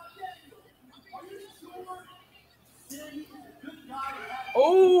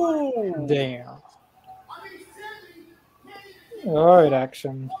 Oh. Damn. All right,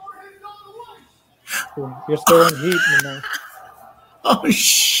 Action. You're still in heat, you know. Oh,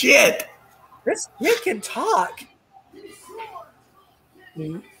 shit. This kid can talk.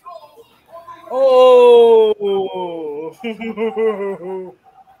 Oh.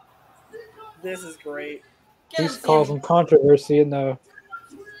 This is great. He's causing controversy in the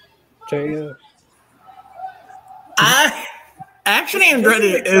JS. Action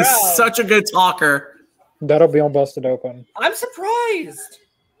Andretti is such a good talker. That'll be on Busted Open. I'm surprised.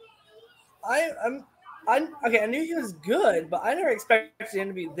 Okay, I knew he was good, but I never expected him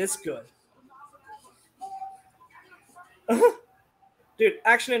to be this good. Dude,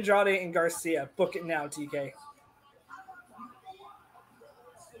 Action Andrade and Garcia. Book it now, TK.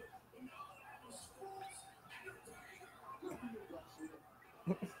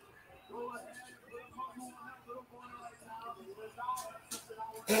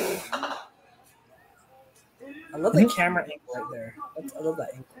 I love the camera angle right there. I love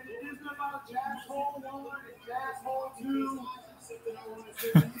that angle.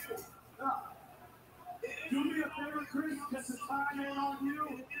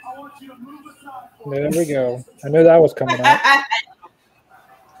 There we go. I knew that was coming up.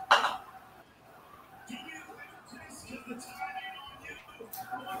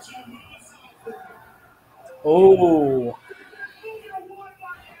 Oh.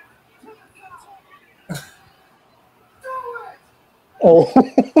 Oh.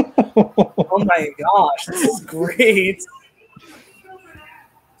 Oh my gosh, this is great.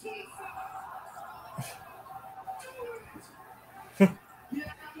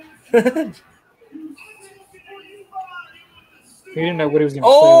 He didn't know what he was going to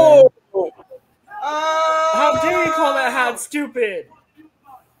say. Oh! How dare you call that hat stupid?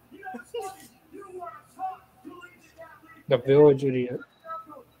 The village idiot.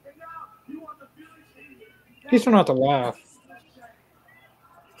 He's trying not to laugh.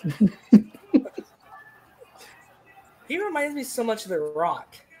 He reminds me so much of The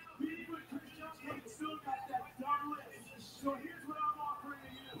Rock.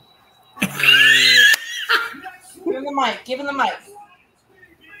 Give him the mic. Give him the mic.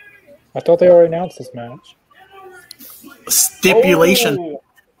 I thought they already announced this match. Stipulation. Oh.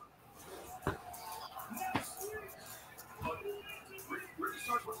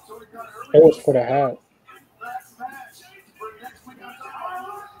 It was for the hat.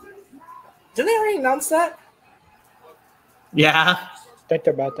 Didn't they already announce that? Yeah. I think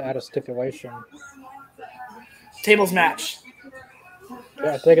they're about to add a stipulation. Tables match.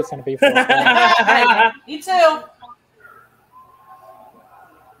 Yeah, I think it's going to be for the hat. Me too.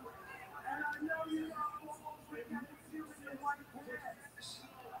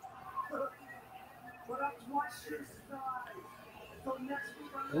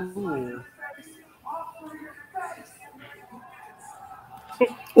 Ooh.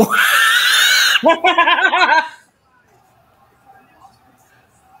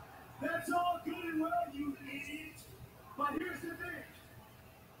 That's all good and well, you idiot. But here's the thing.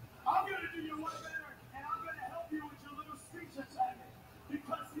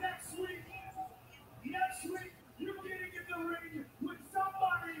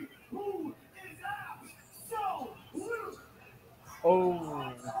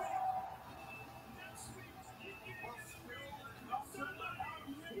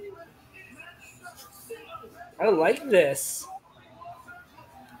 I like this.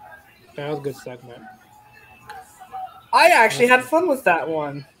 That was a good segment. I actually had fun with that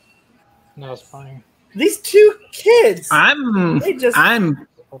one. That was funny. These two kids. I'm right at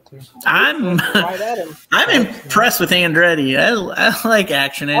him. I'm impressed with Andretti. I like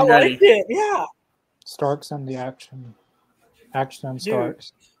action Andretti. I like it. Yeah. Starks and the action. Action and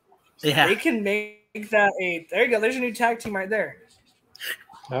Starks. Yeah. They can make that a. There you go. There's a new tag team right there.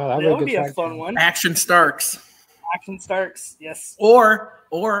 Oh, that would be a fun one. Action Starks. Action Starks. Yes.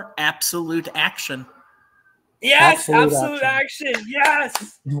 Or Absolute Action. Yes, absolute action.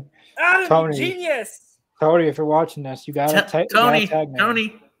 Yes. Adam, Tony, genius. Tony, if you're watching this, you gotta tag me.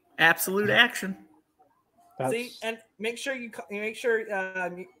 Tony, Absolute Action. See, and make sure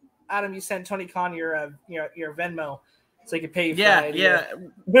Adam, you send Tony Khan your Venmo so he can pay you. Yeah.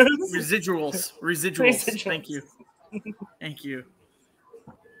 Residuals. Thank you.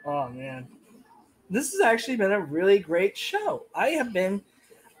 Oh man, this has actually been a really great show. I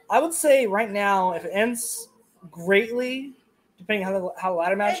would say right now, if it ends greatly, depending on how the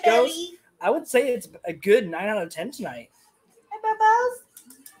ladder match goes, I would say it's a good 9 out of 10 tonight. Hey, Bubbles.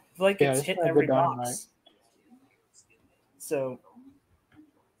 I feel like it's hit every box. So,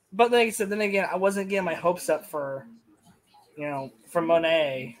 but like I said, then again, I wasn't getting my hopes up for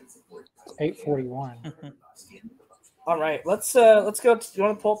Monet. 8:41. All right, let's go. Do you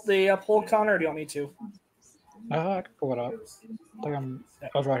want to pull up the poll, Connor, or do you want me to? I can pull it up. I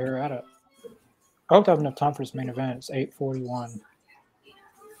was right here at it. I hope to have enough time for this main event. It's 8:41.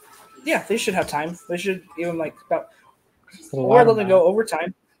 Yeah, they should have time. They should even or let them go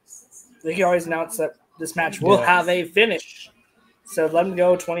overtime. They can always announce that this match will have a finish. So let them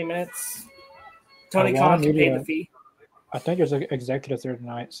go 20 minutes. Tony Khan can pay the fee. I think there's an executive there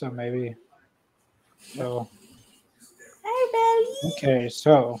tonight, so maybe. So. Hey, Betty. Okay,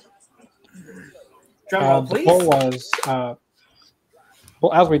 so. The poll was,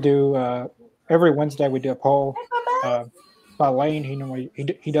 as we do every Wednesday, we do a poll by Lane.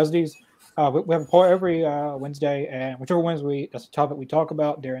 He does these. We have a poll every Wednesday, and whichever Wednesday that's the topic we talk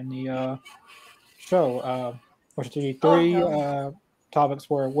about during the show. Which the three topics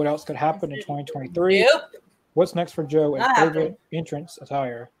were: what else could happen in 2023? Yep. What's next for Joe and favorite entrance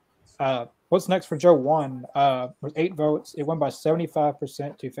attire? What's next for Joe won with 8 votes. It won by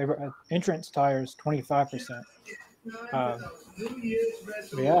 75% to favorite entrance attires 25%.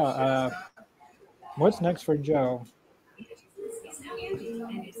 What's next for Joe?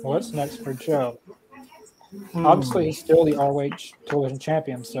 Obviously, he's still the ROH Television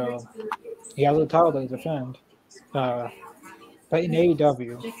Champion, so he has a title to defend. But in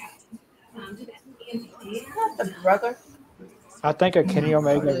AEW, Brother. I think a Kenny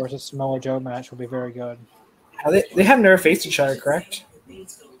Omega versus Samoa Joe match will be very good. They have never faced each other, correct?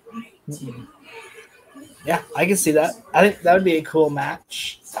 Mm-mm. Yeah, I can see that. I think that would be a cool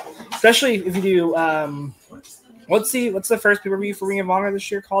match, especially if you do. What's the first pay-per-view for Ring of Honor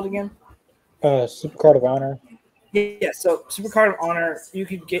this year called again? Supercard of Honor. Yeah. So Supercard of Honor, you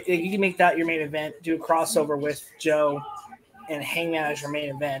can make that your main event. Do a crossover with Joe and Hangman as your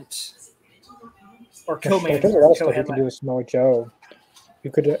main event, or co-main event. There's a lot of stuff you can do with Samoa Joe.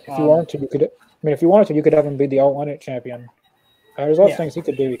 You could, if you wanted to, you could. I mean, if you wanted to, you could have him be the All-In champion. There's a lot of things he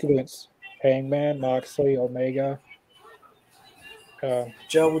could do. He could do against Hangman, Moxley, Omega.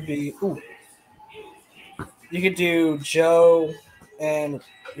 Joe would be. Ooh. You could do Joe and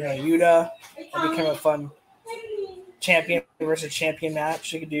Yuta. That'd be kind of a fun champion versus champion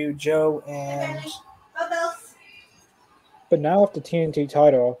match. You could do Joe and. But now with the TNT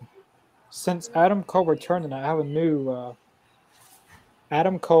title, since Adam Cole returned, I have a new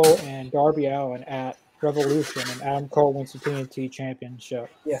Adam Cole and Darby Allin at Revolution, and Adam Cole wins the TNT Championship.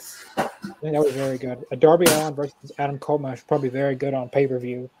 Yes. I think that was very good. A Darby Allin versus Adam Cole match is probably very good on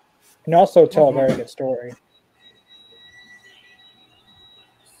pay-per-view. And also tell a very good story.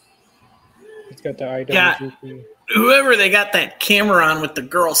 It's got the IWGP. Whoever they got that camera on with the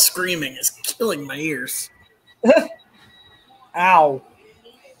girl screaming is killing my ears. Ow.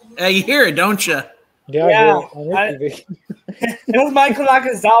 You hear it, don't you? Yeah. It was Michael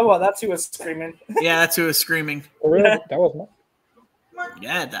Nakazawa. That's who was screaming. Yeah, that's who was screaming. Really? That was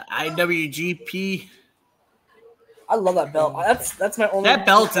Yeah, the IWGP. I love that belt. That's my only. That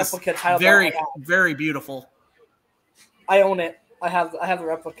belt is very, belt very beautiful. I own it. I have the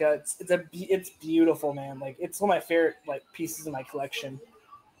replica. It's beautiful, man. Like, it's one of my favorite pieces in my collection.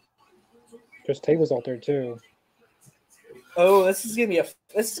 There's tables out there too. Oh, this is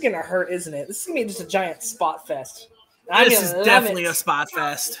gonna hurt, isn't it? This is gonna be just a giant spot fest. This is definitely a spot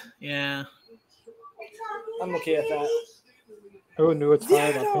fest. Yeah. I'm okay with that. Oh, no, it's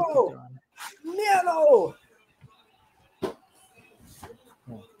fine. No!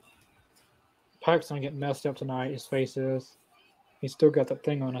 Pac's gonna get messed up tonight. His face is. He's still got that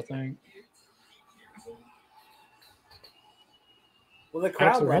thing on, I think. Well, the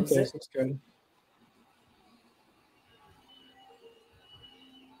crowd loves it. Looks good.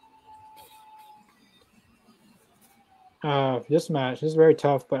 This match is very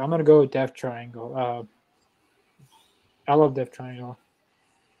tough, but I'm gonna go with Death Triangle. I love Death Triangle.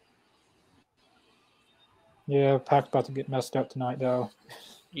 Yeah, Pac's about to get messed up tonight, though.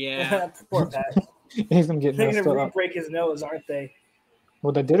 Yeah. Poor Pac. He's gonna get They're messed gonna up. break his nose, aren't they?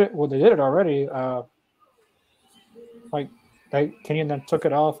 Well, they did it. Well, they did it already. Kenny then took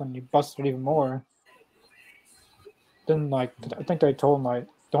it off and he busted it even more. Then, I think they told him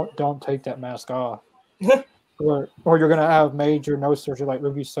don't take that mask off, or you're gonna have major nose surgery like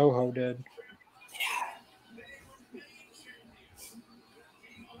Ruby Soho did.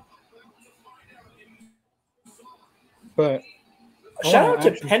 But shout out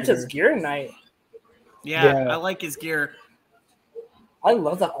to Penta's gear tonight. Yeah, I like his gear. I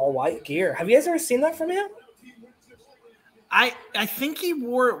love that all white gear. Have you guys ever seen that from him? I think he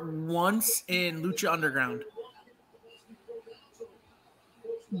wore it once in Lucha Underground.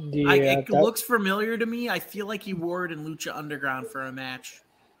 Yeah, it looks familiar to me. I feel like he wore it in Lucha Underground for a match.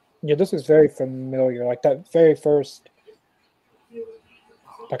 Yeah, this is very familiar. Like that very first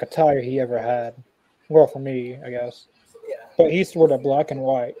attire he ever had. Well, for me, I guess. Yeah. But he wore the black and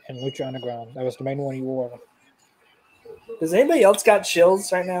white in Lucha Underground. That was the main one he wore. Does anybody else got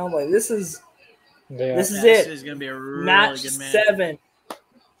chills right now? This is it. This is gonna be a really match good match. 7.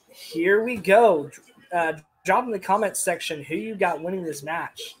 Here we go. Drop in the comments section who you got winning this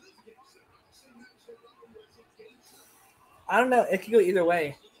match. I don't know. It could go either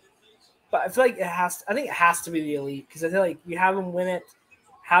way, but I feel like I think it has to be the Elite because I feel like you have them win it,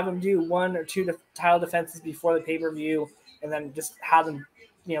 have them do 1 or 2 title defenses before the pay-per-view, and then just have them,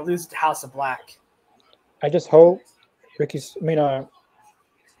 lose to House of Black. I just hope Ray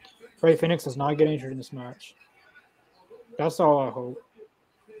Phoenix does not get injured in this match. That's all I hope.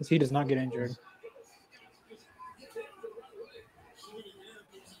 Is he does not get injured.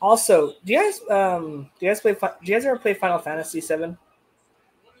 Also, do you guys ever play Final Fantasy 7?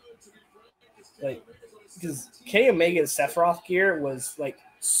 Because Kenny Omega's Sephiroth gear was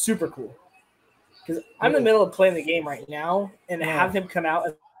super cool. Because I'm in the middle of playing the game right now, and to have him come out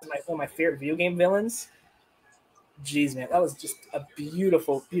as one of my favorite video game villains. Jeez, man, that was just a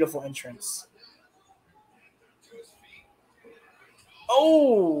beautiful, beautiful entrance.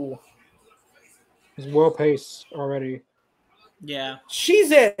 Oh, He's well paced already. Yeah.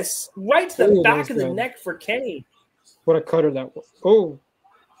 Jesus! Right to the back of the neck for Kenny. What a cutter that was. Oh.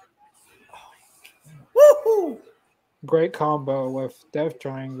 Woohoo! Great combo with Death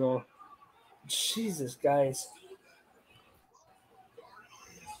Triangle. Jesus, guys.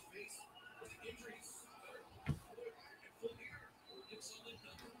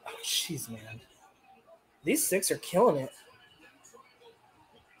 Oh, jeez, man. These 6 are killing it.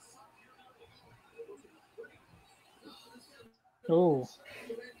 Oh.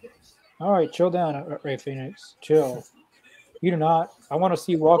 All right, chill down, Ray Phoenix. Chill. You do not. I want to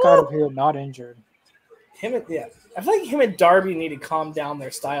see you walk out of here not injured. I feel like him and Darby need to calm down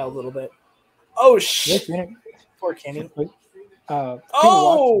their style a little bit. Oh, shit. Poor Kenny. Who are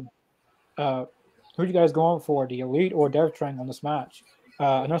you guys going for, the Elite or Death Triangle in this match?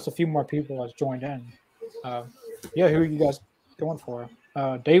 I noticed a few more people have joined in. Who are you guys going for?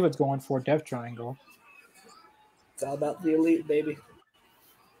 David's going for Death Triangle. It's all about the Elite, baby.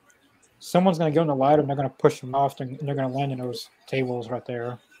 Someone's going to get on the ladder and they're going to push them off and they're going to land in those tables right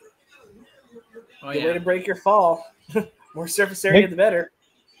there. Oh, Good way to break your fall. More surface area, the better.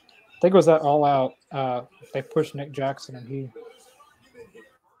 I think it was that All Out. They pushed Nick Jackson and he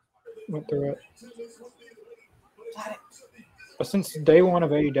went through it. But since day one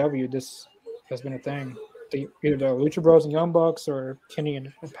of AEW, this has been a thing. Either the Lucha Bros and Young Bucks or Kenny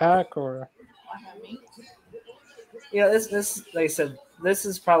and Pac or... This like I said, this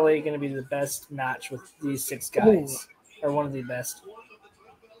is probably going to be the best match with these 6 guys. Ooh. Or one of the best.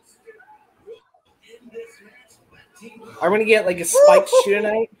 Are we going to get a spiked shoe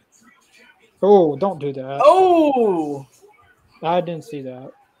tonight? Oh, don't do that. Oh! I didn't see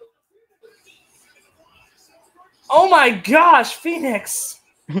that. Oh my gosh, Phoenix!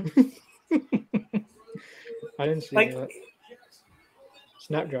 I didn't see that.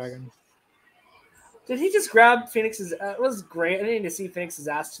 Snapdragon. Did he just grab Phoenix's? It was great. I didn't need to see Phoenix's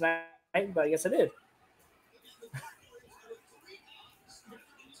ass tonight, but I guess I did.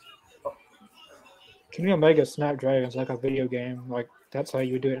 Kenny Omega Snapdragon is like a video game. That's how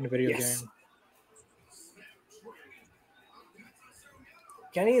you would do it in a video game.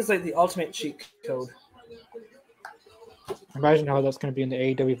 Kenny is like the ultimate cheat code. Imagine how that's going to be in the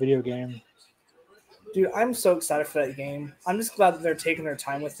AEW video game. Dude, I'm so excited for that game. I'm just glad that they're taking their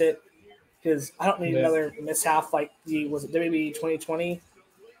time with it because I don't need another mishap like was it WWE 2020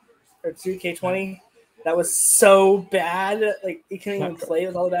 or 2K20? That was so bad. Like you can't even play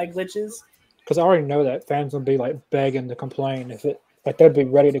with all the bad glitches. Because I already know that fans will be like begging to complain if it like they'd be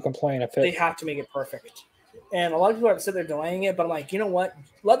ready to complain if it. They have to make it perfect. And a lot of people are upset they're delaying it, but I'm like, you know what?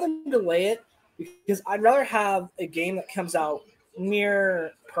 Let them delay it because I'd rather have a game that comes out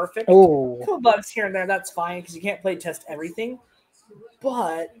near perfect. Oh, a couple bugs here and there, that's fine because you can't play test everything.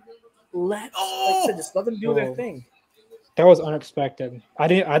 But just let them do their thing. That was unexpected. I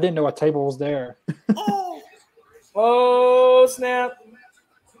didn't know a table was there. Oh snap!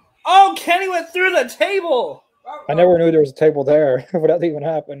 Oh, Kenny went through the table. I never knew there was a table there. Would that even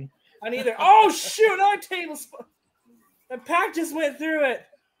happen? I neither. Oh shoot! Our table. The pack just went through it.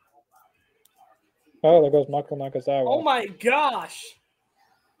 Oh, there goes Michael Nakazawa. Oh my gosh!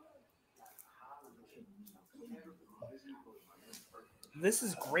 This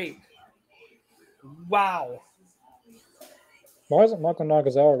is great. Wow. Why doesn't Michael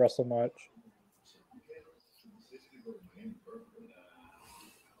Nakazawa wrestle much?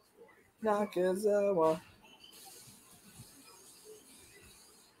 Nakazawa.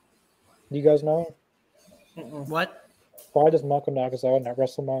 You guys know? What? Why does Michael Nakazawa not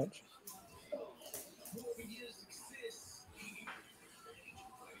wrestle much?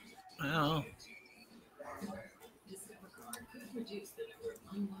 I don't know.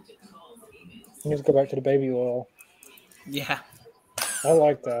 He needs to go back to the baby oil. Yeah. I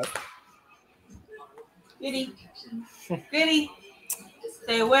like that. Goody. Goody.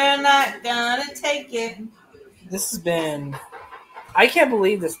 Say we're not gonna take it. This has been. I can't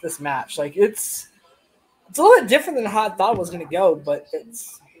believe this match. Like it's a little bit different than how I thought it was going to go, but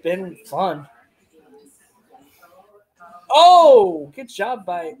it's been fun. Oh, good job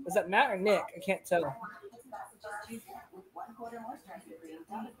by was that Matt or Nick? I can't tell.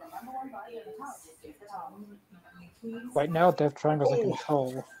 Right now, Death Triangle's in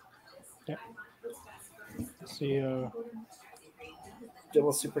control. Yeah. Let's see.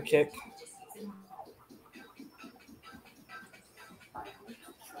 Double super kick.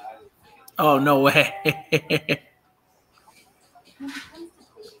 Oh, no way.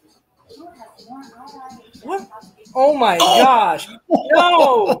 What? Oh my gosh.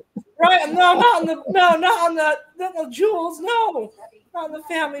 No. Right. No, not on the jewels. No. Not on the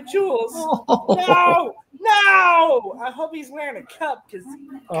family jewels. No. No. I hope he's wearing a cup because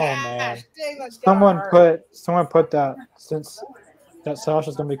man. dang, Someone put that since that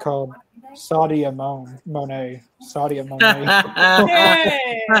Sasha's gonna be called Sadia Monet. Sadia Monet.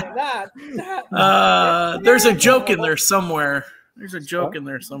 There's a joke in there somewhere. There's a joke in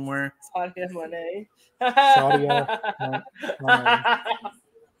there somewhere. Sadia Monet. Sadia Monet.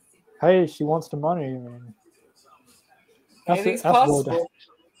 Hey, she wants the money. I mean, Anything's possible.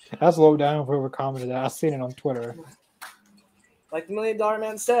 That's low down whoever commented that. I've seen it on Twitter. Like the $1 Million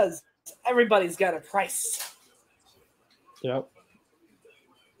Man says, everybody's got a price. Yep.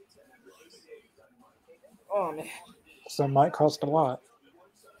 Oh man. Some might cost a lot.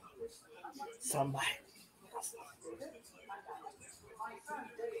 Some might.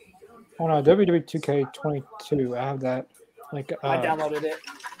 Oh no, WWE 2K22. I have that. Like I downloaded it.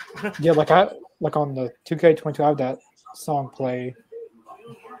 Yeah, like on the 2K22, I have that song play.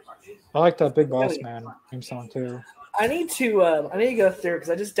 I like that Big Boss Man theme song too. I need to go through because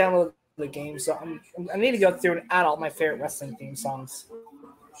I just downloaded the game, so I need to go through and add all my favorite wrestling theme songs.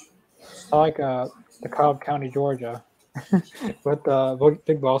 I like the Cobb County, Georgia, with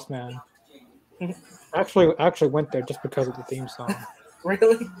Big Boss Man. Actually went there just because of the theme song.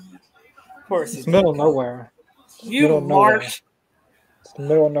 Really? Of course. It's middle of nowhere. You march. It's the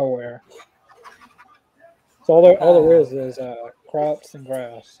middle of nowhere. So all there is crops and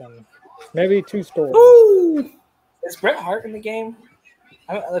grass and maybe 2 stores. Ooh! Is Bret Hart in the game?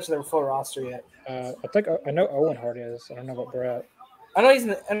 I haven't looked at their full roster yet. I know Owen Hart is. I don't know about Bret. I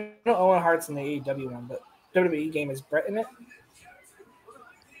know Owen Hart's in the AEW one, but WWE game is Bret in it?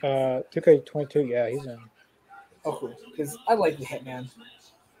 2K22, yeah, he's in. Oh, cool. Because I like the Hitman.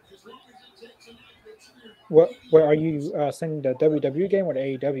 What are you sending the WWE game or the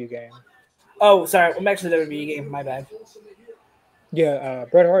AEW game? Oh, sorry. I'm actually the WWE game. My bad. Yeah,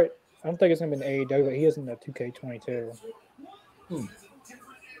 Bret Hart. I don't think it's gonna be in AEW, but he is in the 2K22.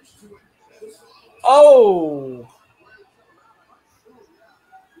 Oh,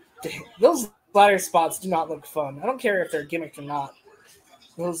 dang, those ladder spots do not look fun. I don't care if they're gimmicked or not.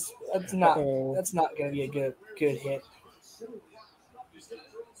 That's not gonna be a good hit.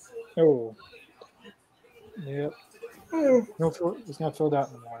 Oh. Yep. No, it's not filled out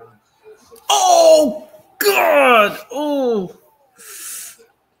anymore. Oh God! Oh.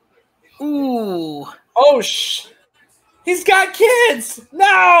 Ooh. Oh he's got kids.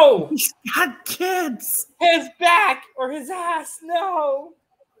 No. He's got kids. His back or his ass. No.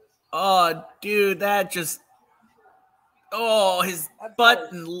 Oh, dude, that just. Oh, his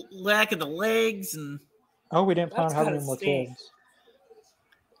butt and lack of the legs and. I hope we didn't plan on That's having kinda any more stink. kids.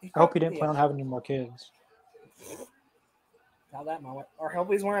 I hope he didn't plan on having any more kids. Now that moment. Or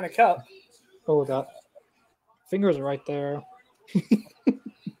hope he's wearing a cup. Oh, that fingers are right there.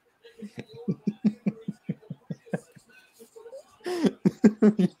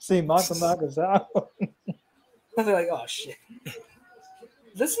 You see Michael Marcus out. They're like, oh shit.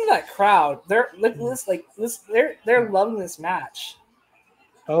 Listen to that crowd. They're loving this match.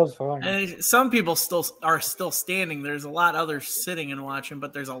 That was fun. And some people are still standing. There's a lot others sitting and watching,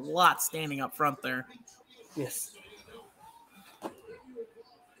 but there's a lot standing up front there. Yes.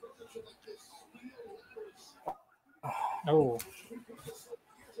 Oh.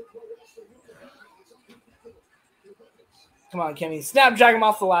 Come on, Kenny. Snapdragon him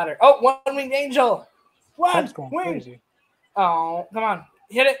off the ladder. Oh, one-winged angel. That's going Wing. crazy. Oh, come on.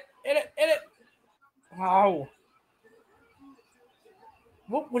 Hit it. Oh.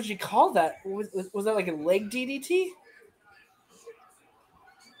 What would you call that? Was that like a leg DDT?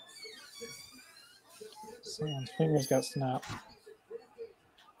 Sam's fingers got snapped.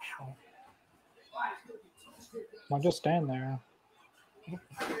 Ow. Well, just stand there.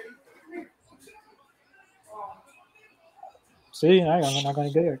 See, now I'm not going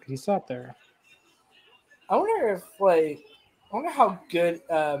to get it because he sat there. I wonder how good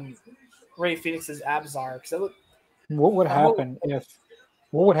Ray Phoenix's abs are. Because What would happen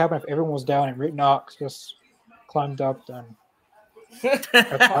if everyone was down and Rick Knox just climbed up then?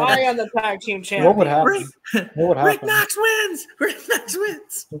 I am the tag team champion. What would happen? Rick Knox wins. Rick Knox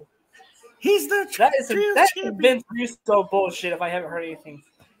wins. He's the that's champion. Vince Russo bullshit. If I haven't heard anything,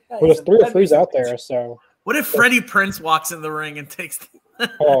 Well, there's 3 referees out there, so. What if Freddie Prinze walks in the ring and takes?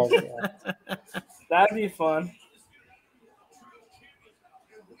 Oh, yeah. That'd be fun.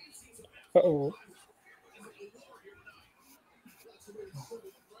 Uh-oh.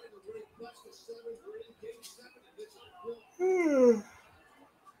 Hmm.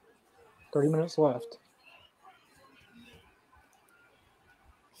 30 minutes left.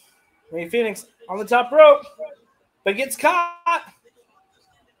 Ray Phoenix on the top rope, but gets caught.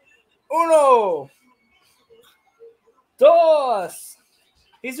 Uno, dos.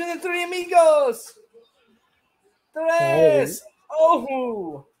 He's doing the three amigos. Tres.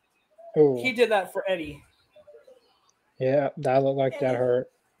 Oh. He did that for Eddie. Yeah, that looked like that hurt.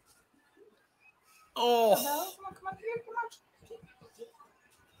 Oh. Come on.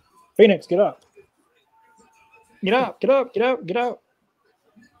 Phoenix, get up. Get up.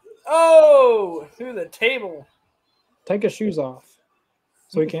 Oh, through the table. Take his shoes off.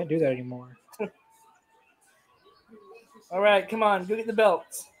 So he can't do that anymore. All right, come on, go get the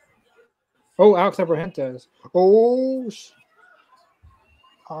belts. Oh, Alex Abrahantes.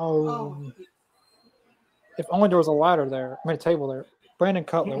 Oh. If only there was a ladder there. I mean, a table there. Brandon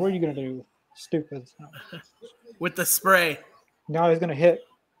Cutler, what are you going to do? Stupid. With the spray. Now he's going to hit.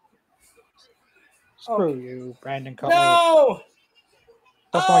 Screw you, Brandon Cutler. No!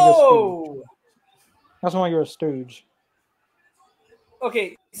 That's why you're a stooge. That's why you're a stooge.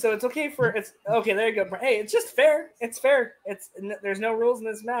 Okay, so it's okay for it's okay. There you go. Hey, it's just fair. It's fair. There's no rules in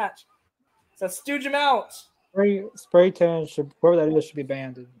this match. So stooge him out. Spray tan should whoever that is should be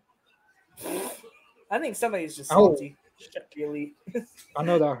banned. I think somebody's just salty. Shut the elite. I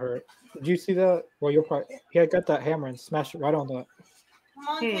know that hurt. Did you see that? Well, you're probably he got that hammer and smashed it right on the. Come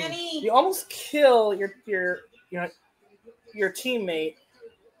on, Kenny. You almost kill your teammate.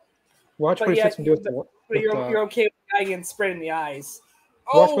 Watch what he fits him do with the. But you're okay with the guy getting sprayed in the eyes.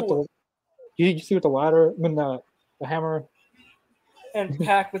 Watch what the. You see with the ladder? I mean the hammer. And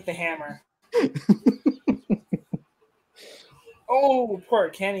pack with the hammer. Oh, poor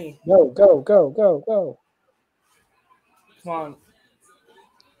Kenny. Go. Come on.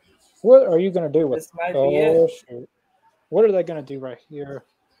 What are you going to do with this? Might be it. Shoot. What are they going to do right here?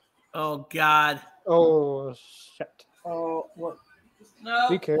 Oh, God. Oh, shit. Oh, what? No.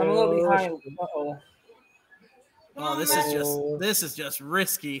 Be careful. I'm a little behind. Uh-oh. Oh, this is just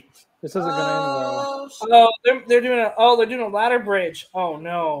risky. This isn't going to end well. Oh, they're doing a ladder bridge. Oh,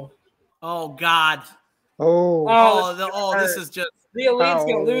 no. Oh, God. This is just. The Elite's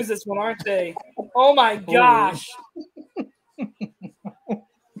going to lose this one, aren't they? Oh, my gosh.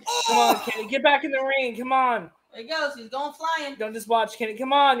 Come on, Kenny. Get back in the ring. Come on. There he goes. He's going flying. Don't just watch, Kenny.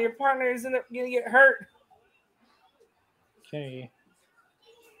 Come on, your partner is gonna get hurt. Okay.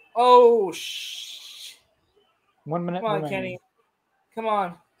 Oh, 1 minute. Come on, remaining. Kenny. Come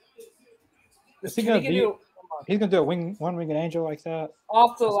on. Is he gonna do? He's gonna do a one-winged angel like that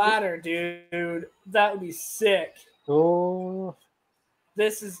off the ladder, dude. That would be sick. Oh.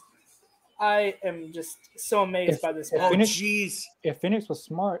 I am just so amazed by this. Oh, jeez. If Phoenix was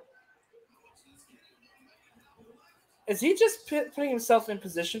smart. Is he just putting himself in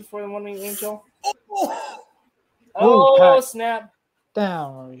position for the one-winged angel? Oh, snap.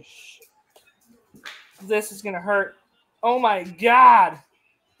 Down. This is going to hurt. Oh, my God.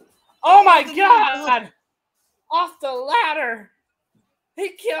 Oh, my God. Off the ladder. He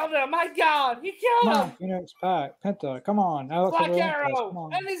killed him. My God. He killed him. Phoenix, Pac, Penta. Come on. Alex Black Arrow.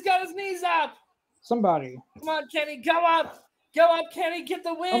 And he's got his knees up. Somebody. Come on, Kenny. Go up. Go up, Kenny. Get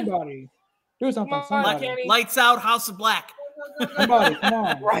the win. Somebody. Do something. Come on, somebody. Kenny. Lights out, House of Black. Somebody, come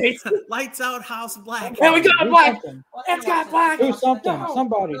on. Right. Lights out, House of Black. And we got Do Black. something. It's got Black. Do something. No.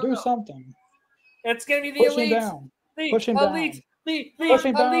 Somebody. Do something. It's going to be the Push elite. him down. The Push him elite. down. The Push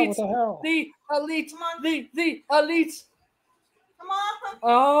him down. elite. What the hell? The elite. Come on. The elite. Come on.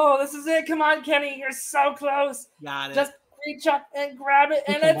 Oh, this is it. Come on, Kenny. You're so close. Got it. Just reach up and grab it,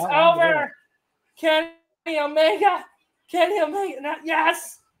 He and it's cannot handle over. Kenny Omega.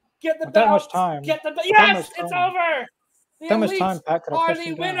 Yes. Get the With belt. that much time. Get the belt. With that Yes, much it's time. over. The That much elites time, Pat could have are pushed the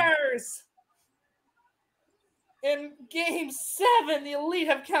him down. winners. In Game 7, the elite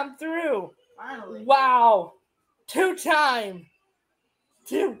have come through. Finally. Wow. Two-time.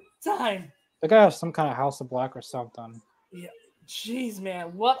 The guy has some kind of House of Black or something. Jeez,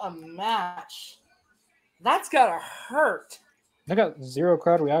 man. What a match. That's got to hurt. They got zero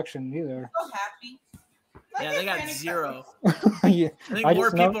crowd reaction either. So happy. Yeah, they got zero. Yeah. I think I more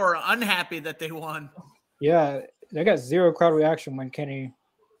just know- people are unhappy that they won. Yeah, they got zero crowd reaction when Kenny.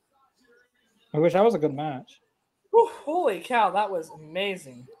 I wish that was a good match. Whew, holy cow, that was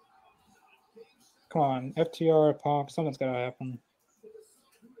amazing. Come on, FTR, Pop, something's gotta happen.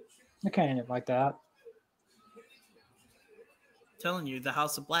 They can't end it like that. Telling you, the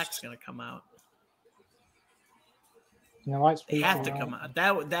House of Black's gonna come out. And the lights. They have to come out.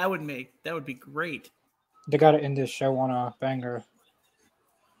 That would be great. They gotta end this show on a banger.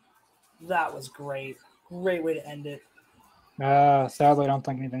 That was great. Great way to end it. Sadly, I don't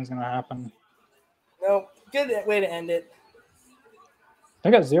think anything's gonna happen. Nope. Good way to end it.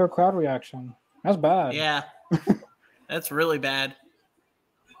 They got zero crowd reaction. That's bad. Yeah, that's really bad.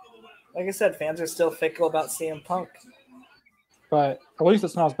 Like I said, fans are still fickle about CM Punk. But at least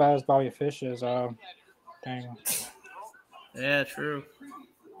it's not as bad as Bobby Fish's. Dang. Yeah, true.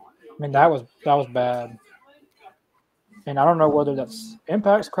 I mean, that was bad. And I don't know whether that's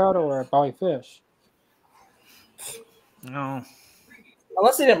Impact's crowd or Bobby Fish. No.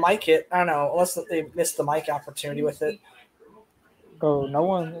 Unless they didn't mic it. I don't know. Unless they missed the mic opportunity with it. Oh, no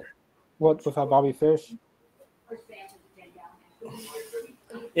one. What with Bobby Fish?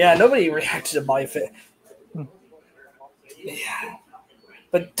 Yeah, nobody reacted to Bobby Fish. Yeah.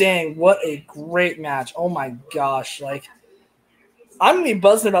 But dang, what a great match. Oh my gosh. Like, I'm going to be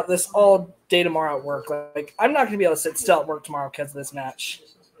buzzing about this all day tomorrow at work. Like, I'm not going to be able to sit still at work tomorrow because of this match.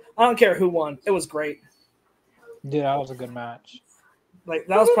 I don't care who won. It was great. Yeah, that was a good match. Like,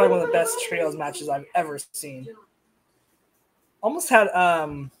 that was probably one of the best trios matches I've ever seen. Almost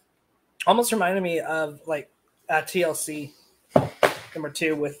reminded me of, like, TLC number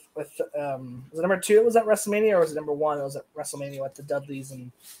 2 with was it number 2 that was at WrestleMania, or was it number 1 that was at WrestleMania with the Dudleys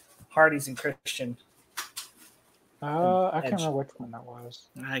and Hardys and Christian? I can't remember which one that was.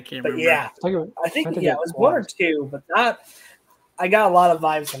 I can't But remember. yeah, I think it was 1 or 2, but that I got a lot of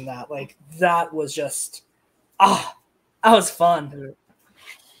vibes from that. Like, that was just that was fun.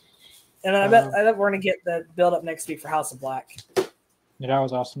 And I bet we're gonna get the build up next week for House of Black. Yeah, that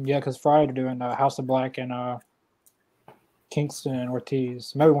was awesome. Yeah, because Friday they're doing House of Black and Kingston and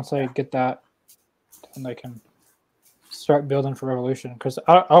Ortiz. Maybe once they get that, and they can start building for Revolution. Because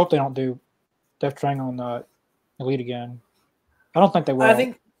I hope they don't do Death Triangle and the Elite again. I don't think they will.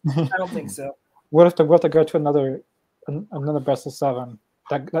 I don't think so. What if they go to another best of 7?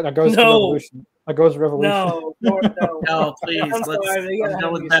 That goes to Revolution. That goes to Revolution. No, No, please. I'm Let's sorry,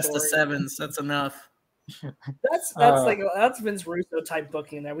 go with best of 7s. That's enough. That's Vince Russo type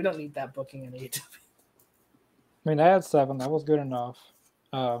booking in there. We don't need that booking in AEW. I mean, they had 7. That was good enough.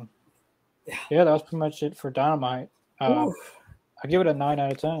 Yeah, that was pretty much it for Dynamite. I give it a 9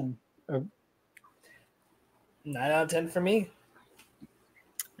 out of 10. 9 out of 10 for me.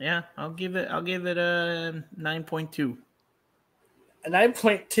 Yeah, I'll give it a 9.2. A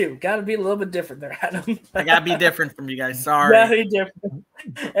 9.2. Got to be a little bit different there, Adam. I gotta be different from you guys. Sorry. Gotta be different.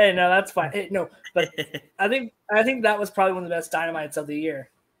 Hey, no, that's fine. Hey, no, but I think that was probably one of the best Dynamites of the year.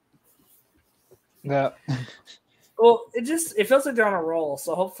 Yeah. Well, it feels like they're on a roll.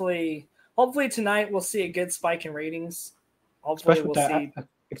 So hopefully tonight we'll see a good spike in ratings. Hopefully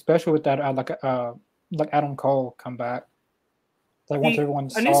especially with that like Adam Cole come back. Like once everyone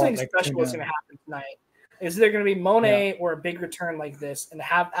I knew saw something it, special was going to happen tonight. Is there going to be Monet or a big return like this, and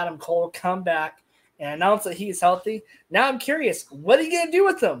have Adam Cole come back and announce that he's healthy? Now I'm curious, what are you going to do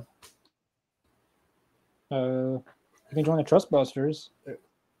with him? You can join the Trustbusters.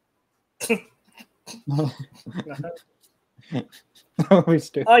 Oh yes,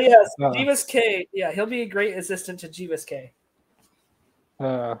 Jeebus K. Yeah, he'll be a great assistant to Jeebus K.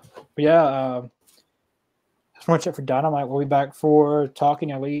 But yeah, that's much it for Dynamite. We'll be back for Talking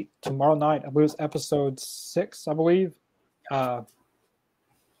Elite tomorrow night. I believe it's episode 6. I believe. Then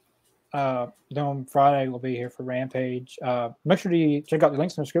on Friday we'll be here for Rampage. Make sure to check out the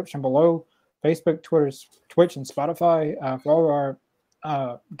links in the description below. Facebook, Twitter, Twitch, and Spotify for all of our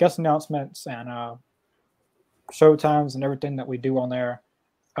guest announcements and show times and everything that we do on there.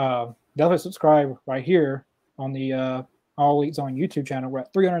 Definitely subscribe right here on the All Elite Zone YouTube channel. We're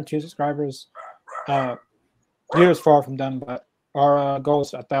at 302 subscribers. Year is far from done, but our goal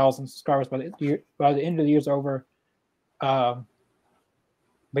is 1,000 subscribers by the end of the year's over. But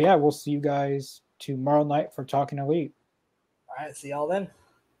yeah, we'll see you guys tomorrow night for Talking Elite. All right, see y'all then.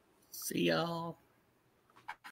 See y'all.